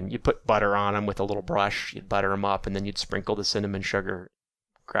 and you'd put butter on them with a little brush. You'd butter them up, and then you'd sprinkle the cinnamon sugar,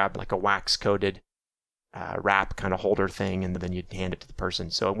 grab a wax-coated wrap kind of holder thing, and then you'd hand it to the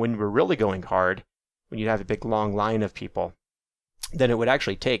person. So when we're really going hard, when you'd have a big long line of people, then it would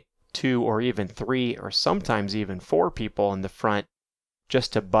actually take 2 or even 3 or sometimes even 4 people in the front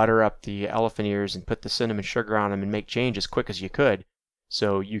just to butter up the elephant ears and put the cinnamon sugar on them and make change as quick as you could.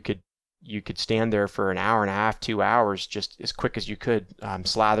 So you could stand there for an hour and a half, 2 hours, just as quick as you could,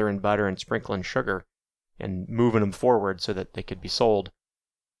 slathering butter and sprinkling sugar and moving them forward so that they could be sold.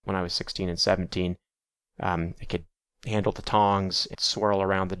 When I was 16 and 17, I could handle the tongs and swirl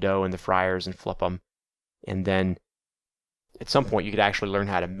around the dough in the fryers and flip them. And then at some point you could actually learn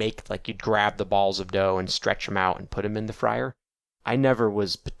how to make, like you'd grab the balls of dough and stretch them out and put them in the fryer. I never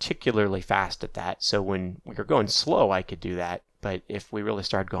was particularly fast at that, so when we were going slow, I could do that. But if we really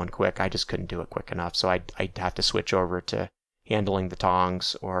started going quick, I just couldn't do it quick enough, so I'd have to switch over to handling the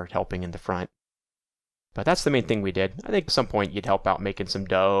tongs or helping in the front. But that's the main thing we did. I think at some point you'd help out making some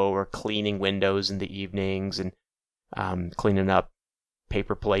dough or cleaning windows in the evenings and cleaning up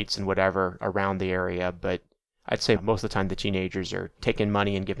paper plates and whatever around the area. But I'd say most of the time the teenagers are taking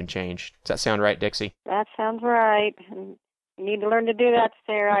money and giving change. Does that sound right, Dixie? That sounds right. You need to learn to do that,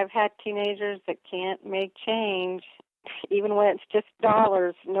 Sarah. I've had teenagers that can't make change, even when it's just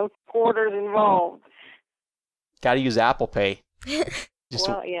dollars, no quarters involved. Got to use Apple Pay.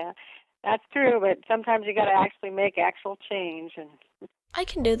 Well, yeah, that's true, but sometimes you got to actually make actual change. And I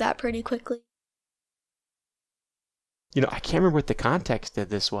can do that pretty quickly. You know, I can't remember what the context of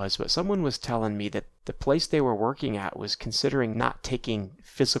this was, but someone was telling me that the place they were working at was considering not taking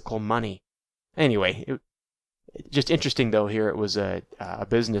physical money. Anyway, just interesting though, here it was a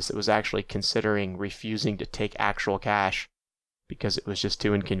business that was actually considering refusing to take actual cash because it was just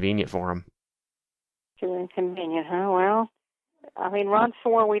too inconvenient for them. Too inconvenient, huh? Well, I mean, Ron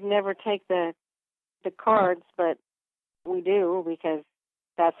swore we'd never take the cards, but we do because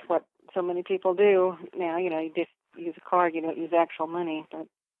that's what so many people do now. You know, you just use a card, you don't use actual money. But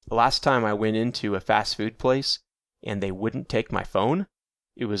the last time I went into a fast food place and they wouldn't take my phone,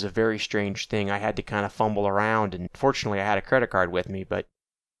 it was a very strange thing. I had to kind of fumble around, and fortunately I had a credit card with me, but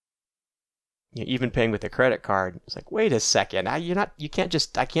you know, even paying with a credit card, it's like, wait a second, I can't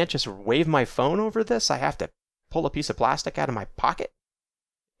just wave my phone over this. I have to pull a piece of plastic out of my pocket.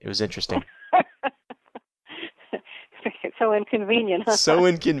 It was interesting. So inconvenient, huh? So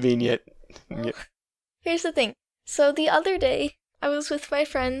inconvenient. Well, here's the thing. So the other day, I was with my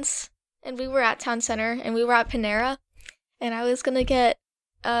friends, and we were at Town Center, and we were at Panera, and I was gonna get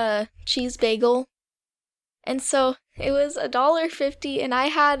a cheese bagel. And so it was $1.50, and I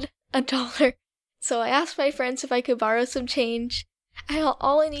had $1. So I asked my friends if I could borrow some change.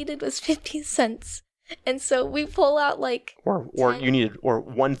 All I needed was 50 cents. And so we pull out like or you needed, or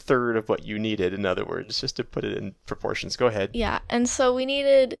 1/3 of what you needed, in other words, just to put it in proportions. Go ahead. Yeah, and so we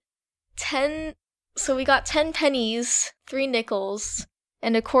needed 10. So we got 10 pennies, 3 nickels,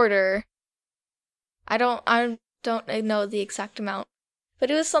 and a quarter. I don't know the exact amount, but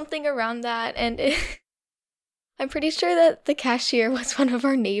it was something around that, and I'm pretty sure that the cashier was one of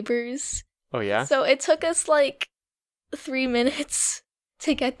our neighbors. Oh yeah? So it took us like 3 minutes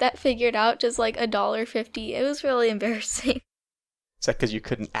to get that figured out, just like $1.50. It was really embarrassing. Is that because you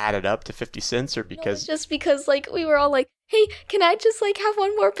couldn't add it up to 50 cents, or No, because... it's just because like we were all like, hey, can I just like have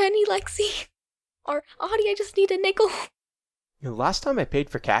one more penny, Lexi? Or, Audie, I just need a nickel. You know, last time I paid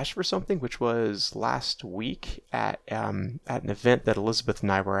for cash for something, which was last week at an event that Elizabeth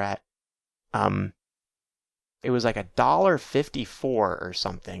and I were at, it was like $1.54 or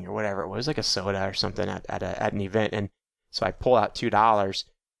something, or whatever it was, like a soda or something at an event, and so I pull out $2,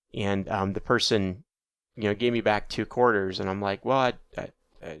 and the person, you know, gave me back 2 quarters, and I'm like, well,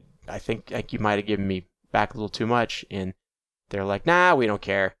 I think like you might have given me back a little too much, and they're like, nah, we don't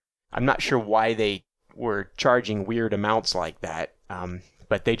care. I'm not sure why they were charging weird amounts like that,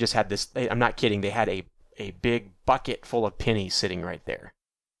 but they just had this, I'm not kidding, they had a big bucket full of pennies sitting right there.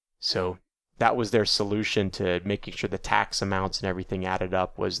 So that was their solution to making sure the tax amounts and everything added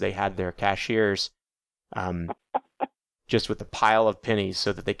up, was they had their cashiers just with a pile of pennies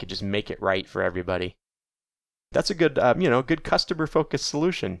so that they could just make it right for everybody. That's a good, good customer-focused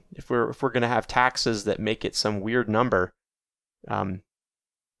solution. If we're going to have taxes that make it some weird number,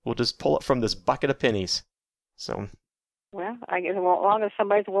 we'll just pull it from this bucket of pennies. So. Well, I guess as long as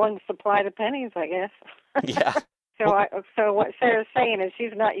somebody's willing to supply the pennies, I guess. Yeah. So what Sarah's saying is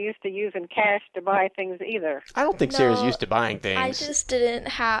she's not used to using cash to buy things either. I don't think Sarah's used to buying things. I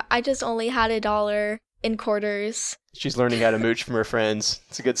just only had $1 in quarters. She's learning how to mooch from her friends.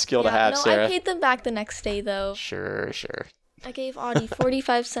 It's a good skill to have, Sarah. I paid them back the next day, though. Sure. I gave Audie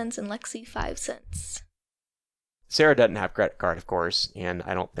 45 cents and Lexi 5 cents. Sarah doesn't have credit card, of course, and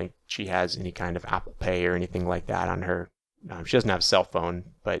I don't think she has any kind of Apple Pay or anything like that on her. She doesn't have a cell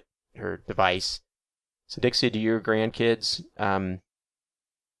phone, but her device. So, Dixie, do your grandkids,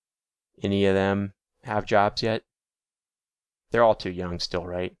 any of them have jobs yet? They're all too young still,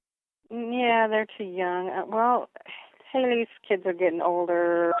 right? Yeah, they're too young. Well, Haley's kids are getting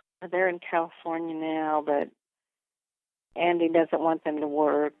older. They're in California now, but Andy doesn't want them to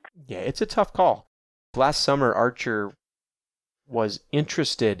work. Yeah, it's a tough call. Last summer, Archer was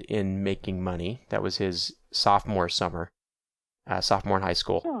interested in making money. That was his sophomore in high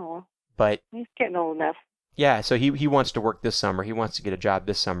school. Oh, But he's getting old enough. yeah, so he wants to work this summer. He wants to get a job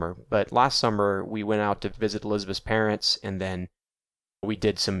this summer. But last summer we went out to visit Elizabeth's parents, and then we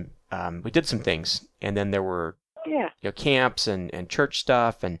did some things. And then there were camps and church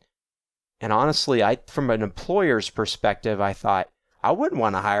stuff, and honestly, from an employer's perspective, I thought I wouldn't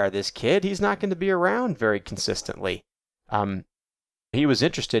want to hire this kid. He's not going to be around very consistently. He was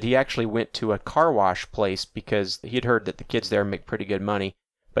interested. He actually went to a car wash place because he had heard that the kids there make pretty good money,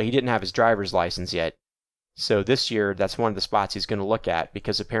 but he didn't have his driver's license yet. So this year, that's one of the spots he's going to look at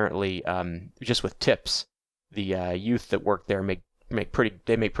because apparently, just with tips, the youth that work there make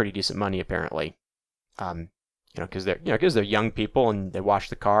pretty decent money apparently. Because they're young people and they wash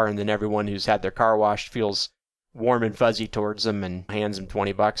the car, and then everyone who's had their car washed feels warm and fuzzy towards them and hands them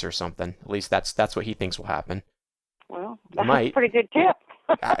 $20 or something. At least that's what he thinks will happen. Well, that's a pretty good tip.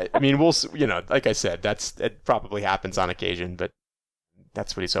 I mean, we'll, like I said, it probably happens on occasion, but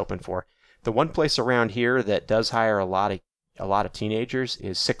that's what he's hoping for. The one place around here that does hire a lot of teenagers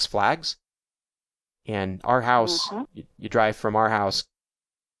is Six Flags. And our house, you drive from our house,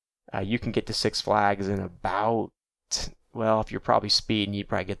 you can get to Six Flags in about, well, if you're probably speeding, you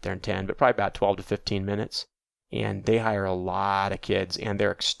probably get there in 10, but probably about 12 to 15 minutes. And they hire a lot of kids, and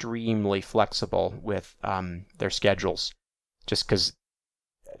they're extremely flexible with their schedules, just because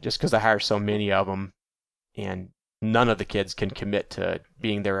they hire so many of them, and none of the kids can commit to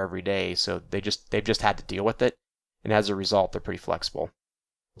being there every day, so they've just had to deal with it, and as a result, they're pretty flexible.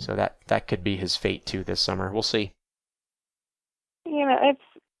 So that could be his fate too this summer. We'll see.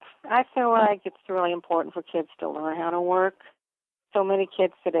 I feel like it's really important for kids to learn how to work. So many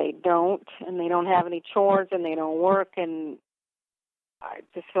kids today don't, and they don't have any chores, and they don't work, and I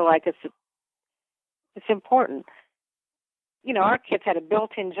just feel like it's important. Our kids had a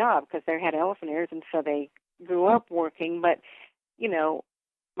built-in job because they had elephant ears, and so they grew up working. But,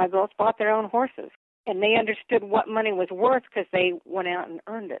 my girls bought their own horses, and they understood what money was worth because they went out and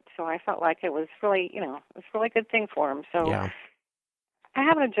earned it. So I felt like it was really, it was a really good thing for them. So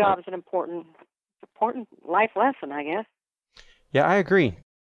having a job is an important life lesson, I guess. Yeah, I agree.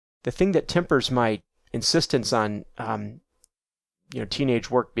 The thing that tempers my insistence on, teenage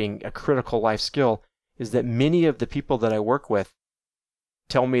work being a critical life skill is that many of the people that I work with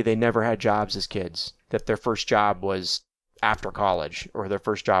tell me they never had jobs as kids, that their first job was after college or their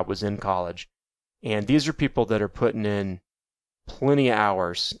first job was in college. And these are people that are putting in plenty of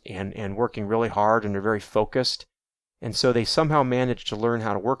hours and working really hard and are very focused. And so they somehow manage to learn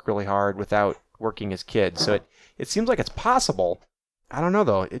how to work really hard without working as kids. So it seems like it's possible. I don't know,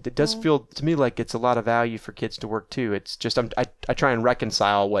 though. It does feel to me like it's a lot of value for kids to work, too. It's just I try and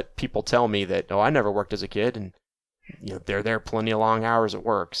reconcile what people tell me that, I never worked as a kid, and they're there plenty of long hours at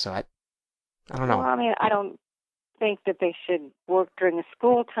work. So I don't know. Well, I mean, I don't think that they should work during the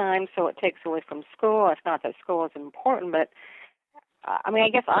school time, so it takes away from school. It's not that school isn't important, but, I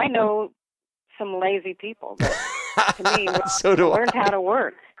guess I know some lazy people that, to me, learned how to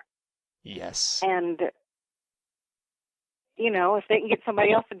work. Yes. And, if they can get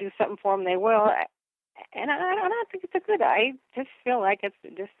somebody else to do something for them, they will. And I don't think it's I just feel like it's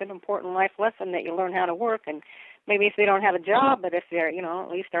just an important life lesson that you learn how to work. And maybe if they don't have a job, but if they're,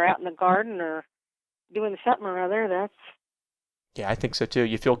 at least they're out in the garden or doing something or other, that's... Yeah, I think so too.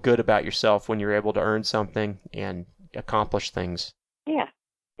 You feel good about yourself when you're able to earn something and accomplish things. Yeah.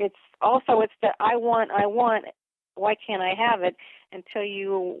 It's that I want, why can't I have it, until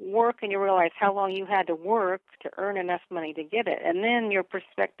you work and you realize how long you had to work to earn enough money to get it. And then your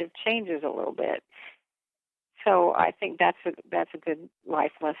perspective changes a little bit. So I think that's a good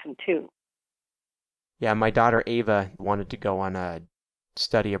life lesson too. Yeah, my daughter Ava wanted to go on a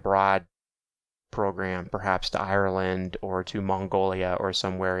study abroad program, perhaps to Ireland or to Mongolia or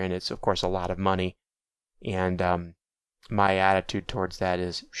somewhere, and it's of course a lot of money. And my attitude towards that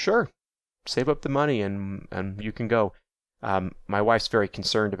is, sure, save up the money and you can go. My wife's very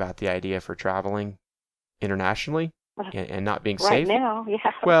concerned about the idea for traveling internationally and not being safe. Right now,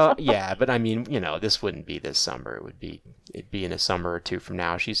 yeah. Well, yeah, but I mean, this wouldn't be this summer. It'd be in a summer or two from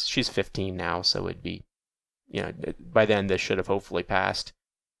now. She's 15 now, so it'd be, by then this should have hopefully passed.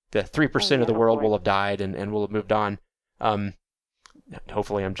 The 3% of the world will have died and will have moved on.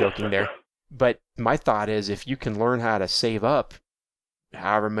 Hopefully I'm joking there. But my thought is, if you can learn how to save up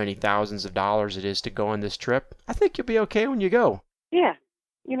however many thousands of dollars it is to go on this trip, I think you'll be okay when you go. Yeah.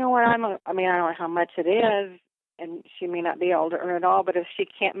 You know what? I don't know how much it is, and she may not be able to earn it all, but if she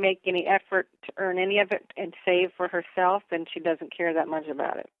can't make any effort to earn any of it and save for herself, then she doesn't care that much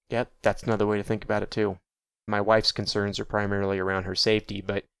about it. Yep, that's another way to think about it too. My wife's concerns are primarily around her safety,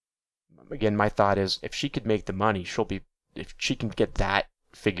 but again, my thought is if she could make the money, if she can get that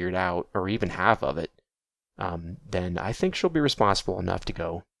figured out, or even half of it, then I think she'll be responsible enough to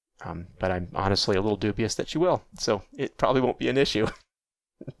go. But I'm honestly a little dubious that she will, so it probably won't be an issue.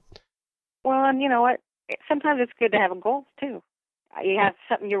 Well, and you know what? Sometimes it's good to have a goal too. You have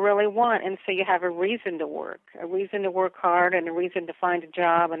something you really want, and so you have a reason to work hard, and a reason to find a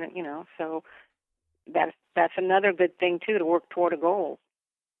job, and so that's another good thing too, to work toward a goal.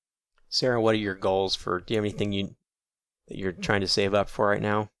 Sarah, what are your goals do you have anything that you're trying to save up for right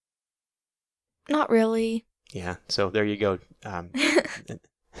now? Not really. Yeah, so there you go.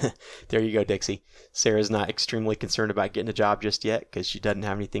 There you go, Dixie. Sarah's not extremely concerned about getting a job just yet because she doesn't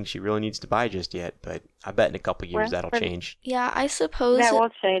have anything she really needs to buy just yet, but I bet in a couple years that'll change. Yeah, I suppose... That will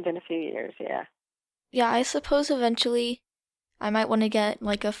change in a few years, yeah. Yeah, I suppose eventually I might want to get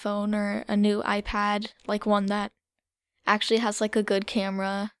like a phone or a new iPad, like one that actually has like a good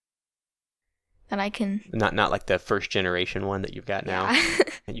camera that I can... Not like the first generation one that you've got now. Yeah.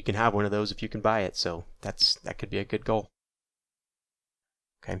 And you can have one of those if you can buy it, so that could be a good goal.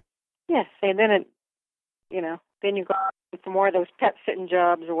 Okay. Yes, and then then you go for more of those pet sitting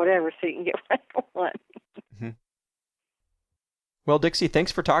jobs or whatever, so you can get what you want. Mm-hmm. Well, Dixie,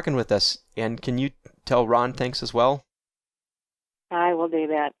 thanks for talking with us, and can you tell Ron thanks as well? I will do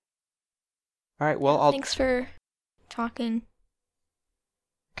that. All right. Well, Thanks for talking.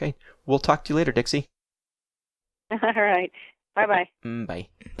 Okay. We'll talk to you later, Dixie. All right. Bye-bye. Bye.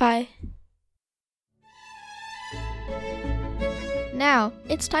 Bye. Now,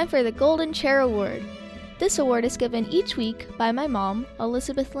 it's time for the Golden Chair Award. This award is given each week by my mom,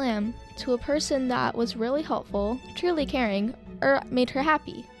 Elizabeth Lamb, to a person that was really helpful, truly caring, or made her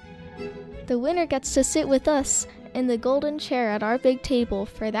happy. The winner gets to sit with us in the golden chair at our big table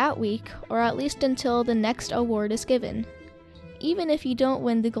for that week, or at least until the next award is given. Even if you don't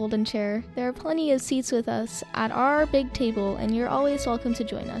win the golden chair, there are plenty of seats with us at our big table, and you're always welcome to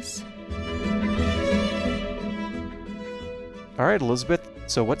join us. All right, Elizabeth.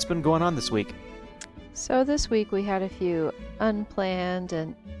 So what's been going on this week? So this week we had a few unplanned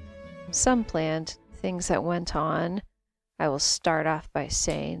and some planned things that went on. I will start off by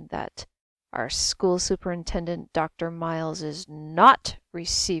saying that our school superintendent, Dr. Miles, is not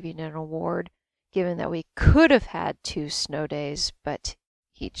receiving an award, given that we could have had 2 snow days, but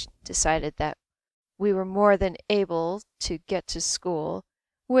he decided that we were more than able to get to school,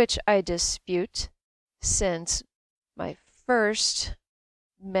 which I dispute, since my first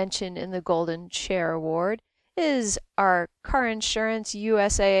mention in the Golden Chair Award is our car insurance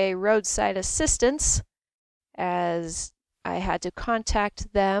USAA roadside assistance. As I had to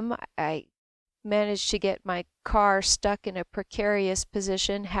contact them, I managed to get my car stuck in a precarious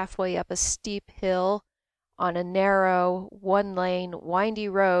position halfway up a steep hill on a narrow 1-lane windy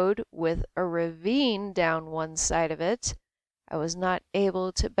road with a ravine down one side of it. I was not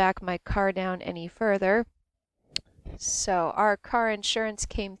able to back my car down any further. So our car insurance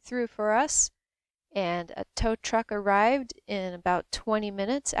came through for us, and a tow truck arrived in about 20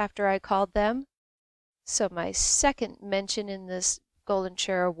 minutes after I called them. So my second mention in this Golden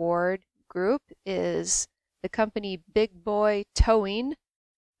Chair Award group is the company Big Boy Towing,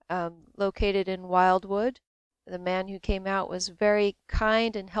 located in Wildwood. The man who came out was very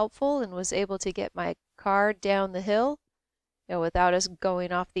kind and helpful and was able to get my car down the hill, without us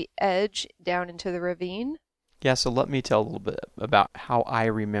going off the edge down into the ravine. Yeah, so let me tell a little bit about how I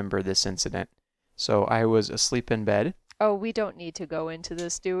remember this incident. So I was asleep in bed. Oh, we don't need to go into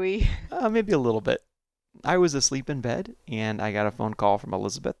this, do we? Maybe a little bit. I was asleep in bed, and I got a phone call from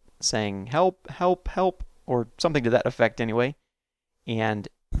Elizabeth saying, help, help, help, or something to that effect anyway. And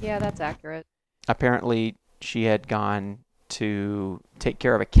yeah, that's accurate. Apparently, she had gone to take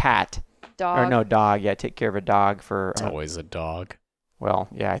care of a cat. Dog. Or no, dog. Yeah, take care of a dog for... It's always a dog. Well,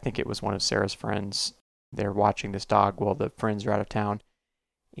 yeah, I think it was one of Sarah's friends. They're watching this dog while the friends are out of town.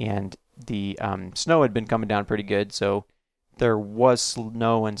 And the snow had been coming down pretty good, so there was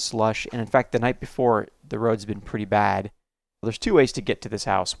snow and slush. And in fact, the night before, the road's been pretty bad. There's 2 ways to get to this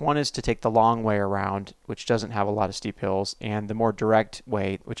house. One is to take the long way around, which doesn't have a lot of steep hills, and the more direct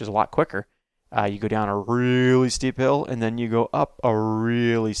way, which is a lot quicker. You go down a really steep hill, and then you go up a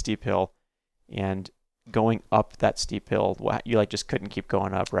really steep hill. And going up that steep hill, you just couldn't keep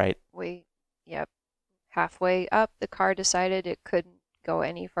going up, right? Yep. Halfway up, the car decided it couldn't go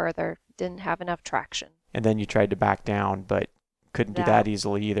any further. Didn't have enough traction. And then you tried to back down, but couldn't do that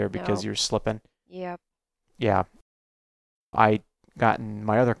easily either because you're slipping. Yep. Yeah. I got in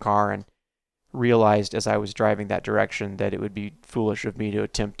my other car and realized as I was driving that direction that it would be foolish of me to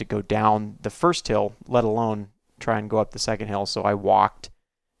attempt to go down the first hill, let alone try and go up the second hill. So I walked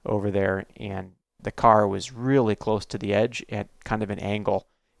over there, and the car was really close to the edge at kind of an angle.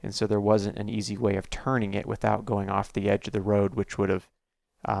 And so there wasn't an easy way of turning it without going off the edge of the road, which would have,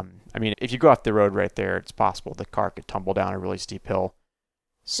 I mean, if you go off the road right there, it's possible the car could tumble down a really steep hill.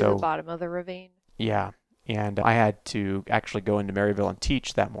 To the bottom of the ravine. Yeah. And I had to actually go into Maryville and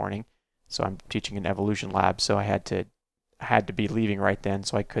teach that morning. So I'm teaching an evolution lab. So I had to be leaving right then.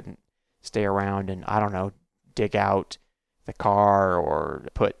 So I couldn't stay around and, I don't know, dig out the car or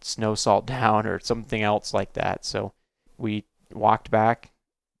put snow salt down or something else like that. So we walked back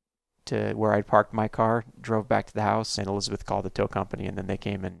to where I'd parked my car, drove back to the house, and Elizabeth called the tow company, and then they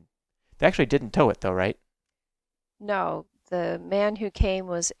came and they actually didn't tow it though, right? No, the man who came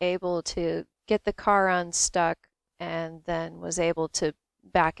was able to get the car unstuck and then was able to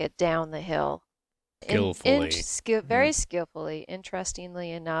back it down the hill. Skillfully. Very skillfully.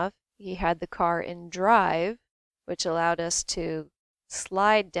 Interestingly enough, he had the car in drive, which allowed us to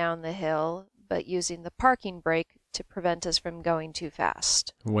slide down the hill, but using the parking brake to prevent us from going too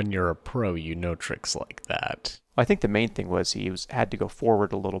fast. When you're a pro, you know tricks like that. I think the main thing was he had to go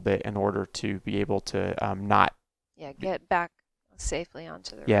forward a little bit in order to be able to not... Yeah, get back safely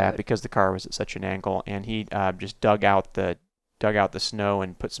onto the road. Yeah, because the car was at such an angle, and he just dug out the snow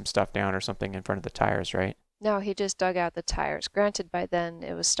and put some stuff down or something in front of the tires, right? No, he just dug out the tires. Granted, by then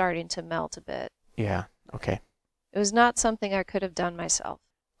it was starting to melt a bit. Yeah, okay. It was not something I could have done myself.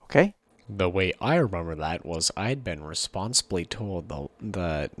 Okay. The way I remember that was I'd been responsibly told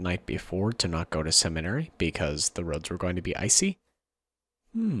the night before to not go to seminary because the roads were going to be icy.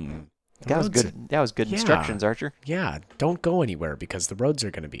 That was good. That was good instructions, Archer. Yeah, don't go anywhere because the roads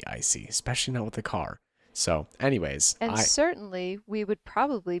are going to be icy, especially not with the car. So, anyways, and certainly we would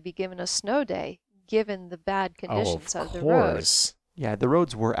probably be given a snow day given the bad conditions of the road. Yeah, the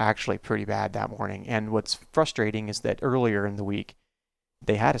roads were actually pretty bad that morning. And what's frustrating is that earlier in the week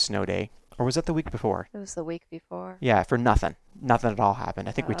they had a snow day. Or was that the week before? It was the week before. Yeah, for nothing. Nothing at all happened.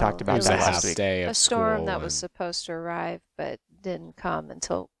 I think we talked about that last week. A storm that was supposed to arrive but didn't come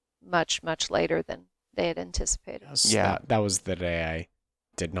until much, much later than they had anticipated. Yeah, that was the day I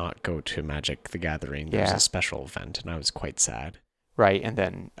did not go to Magic the Gathering. There was a special event, and I was quite sad. Right, and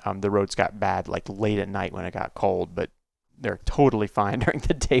then the roads got bad like late at night when it got cold, but they're totally fine during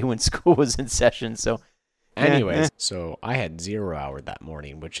the day when school was in session, so... Anyways, so I had 0 hour that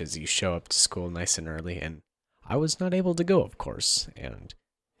morning, which is you show up to school nice and early, and I was not able to go, of course, and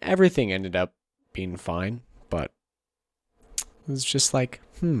everything ended up being fine, but it was just like,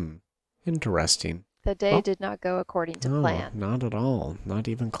 interesting. The day did not go according to plan. Not at all. Not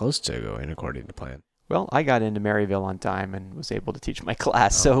even close to going according to plan. Well, I got into Maryville on time and was able to teach my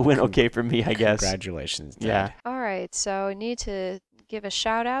class, so it went okay for me, I guess. Congratulations, Dad. Yeah. All right, so I need to give a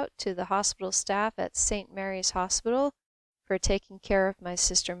shout out to the hospital staff at St. Mary's Hospital for taking care of my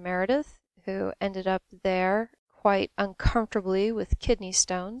sister Meredith, who ended up there quite uncomfortably with kidney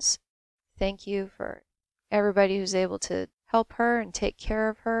stones. Thank you for everybody who's able to help her and take care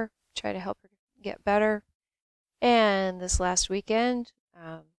of her, try to help her get better. And this last weekend,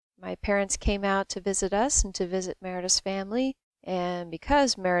 my parents came out to visit us and to visit Meredith's family. And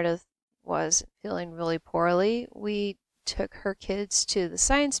because Meredith was feeling really poorly, we took her kids to the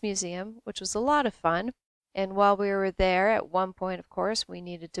Science Museum, which was a lot of fun. And while we were there, at one point, of course, we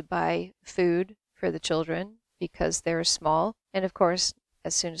needed to buy food for the children because they were small. And of course,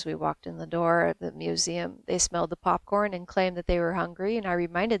 as soon as we walked in the door of the museum, they smelled the popcorn and claimed that they were hungry. And I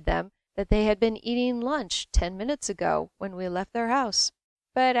reminded them that they had been eating lunch 10 minutes ago when we left their house.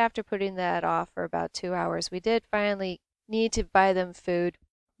 But after putting that off for about 2 hours, we did finally need to buy them food.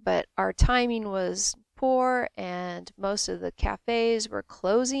 But our timing was poor, and most of the cafes were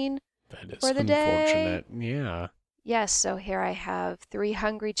closing for the day. Unfortunate. Yeah. Yes, so here I have 3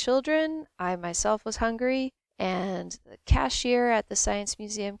 hungry children. I myself was hungry, and the cashier at the Science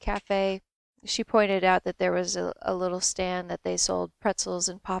Museum Cafe, she pointed out that there was a little stand that they sold pretzels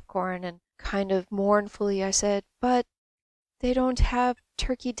and popcorn, and kind of mournfully I said, "But they don't have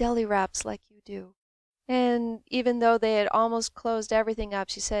turkey deli wraps like you do." And even though they had almost closed everything up,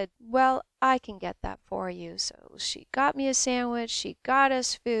 she said, "Well, I can get that for you." So she got me a sandwich. She got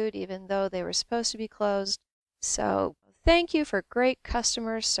us food, even though they were supposed to be closed. So thank you for great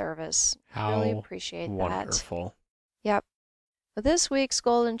customer service. Really appreciate that. Wonderful. Yep. But this week's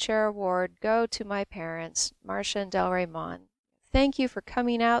Golden Chair Award go to my parents, Marcia and Del Raymond. Thank you for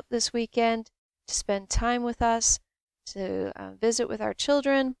coming out this weekend to spend time with us, to visit with our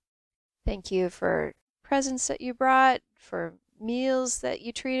children. Thank you for presents that you brought, for meals that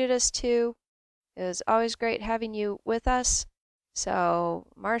you treated us to. It was always great having you with us. So,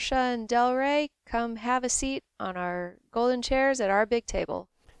 Marcia and Del Rey, come have a seat on our golden chairs at our big table.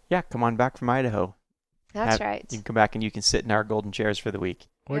 Yeah, come on back from Idaho. That's right. You can come back and you can sit in our golden chairs for the week.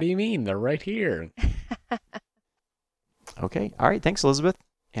 What do you mean? They're right here. Okay. All right. Thanks, Elizabeth.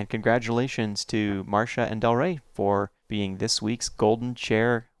 And congratulations to Marcia and Del Rey for being this week's Golden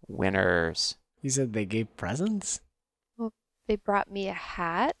Chair winners. You said they gave presents? Well, they brought me a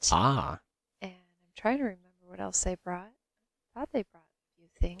hat. Ah. And I'm trying to remember what else they brought. I thought they brought a few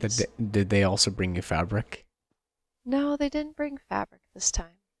things. Did they also bring you fabric? No, they didn't bring fabric this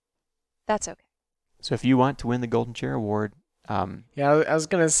time. That's okay. So if you want to win the Golden Chair Award, Yeah, I was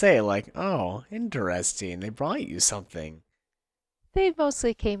going to say, oh, interesting. They brought you something. They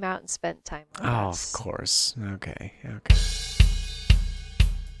mostly came out and spent time with us. Of course. Okay.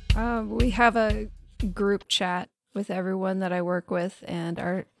 We have a group chat with everyone that I work with, and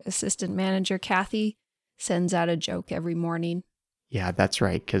our assistant manager, Kathy, sends out a joke every morning. yeah, that's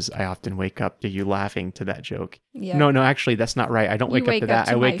right, because I often wake up to you laughing to that joke. Yeah. No, actually, that's not right. I don't wake up to that.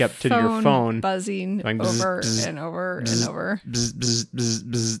 I wake up to your phone buzzing going over bzz, and over bzz, and over bzz, bzz, bzz,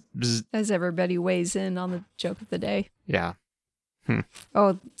 bzz, bzz. as everybody weighs in on the joke of the day. Yeah.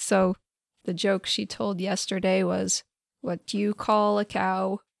 Oh, so the joke she told yesterday was, what do you call a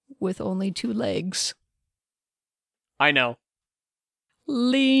cow with only 2 legs? I know.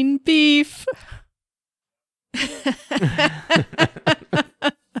 Lean beef.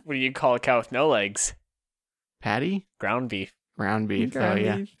 What do you call a cow with no legs? Patty? Ground beef. Ground beef. Ground Oh,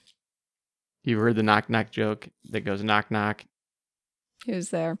 yeah. beef. You've heard the knock knock joke that goes knock knock, Who's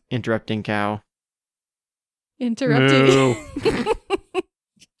there? interrupting cow. Interrupting. Moo.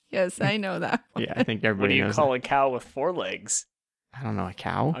 Yes, I know that one. Yeah, I think What do everybody you knows call that. a cow with 4 legs? I don't know, a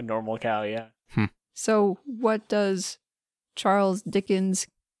cow? A normal cow, yeah. So, what does Charles Dickens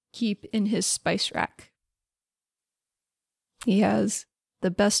keep in his spice rack? He has the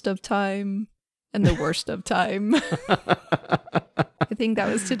best of time and the worst of time. I think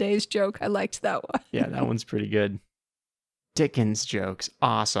that was today's joke. I liked that one. Yeah, that one's pretty good. Dickens jokes.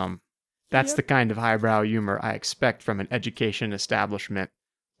 Awesome. That's Yep. the kind of highbrow humor I expect from an education establishment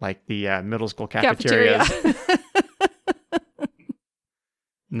like the middle school cafeterias.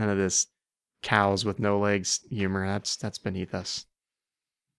 None of this cows with no legs humor. That's beneath us.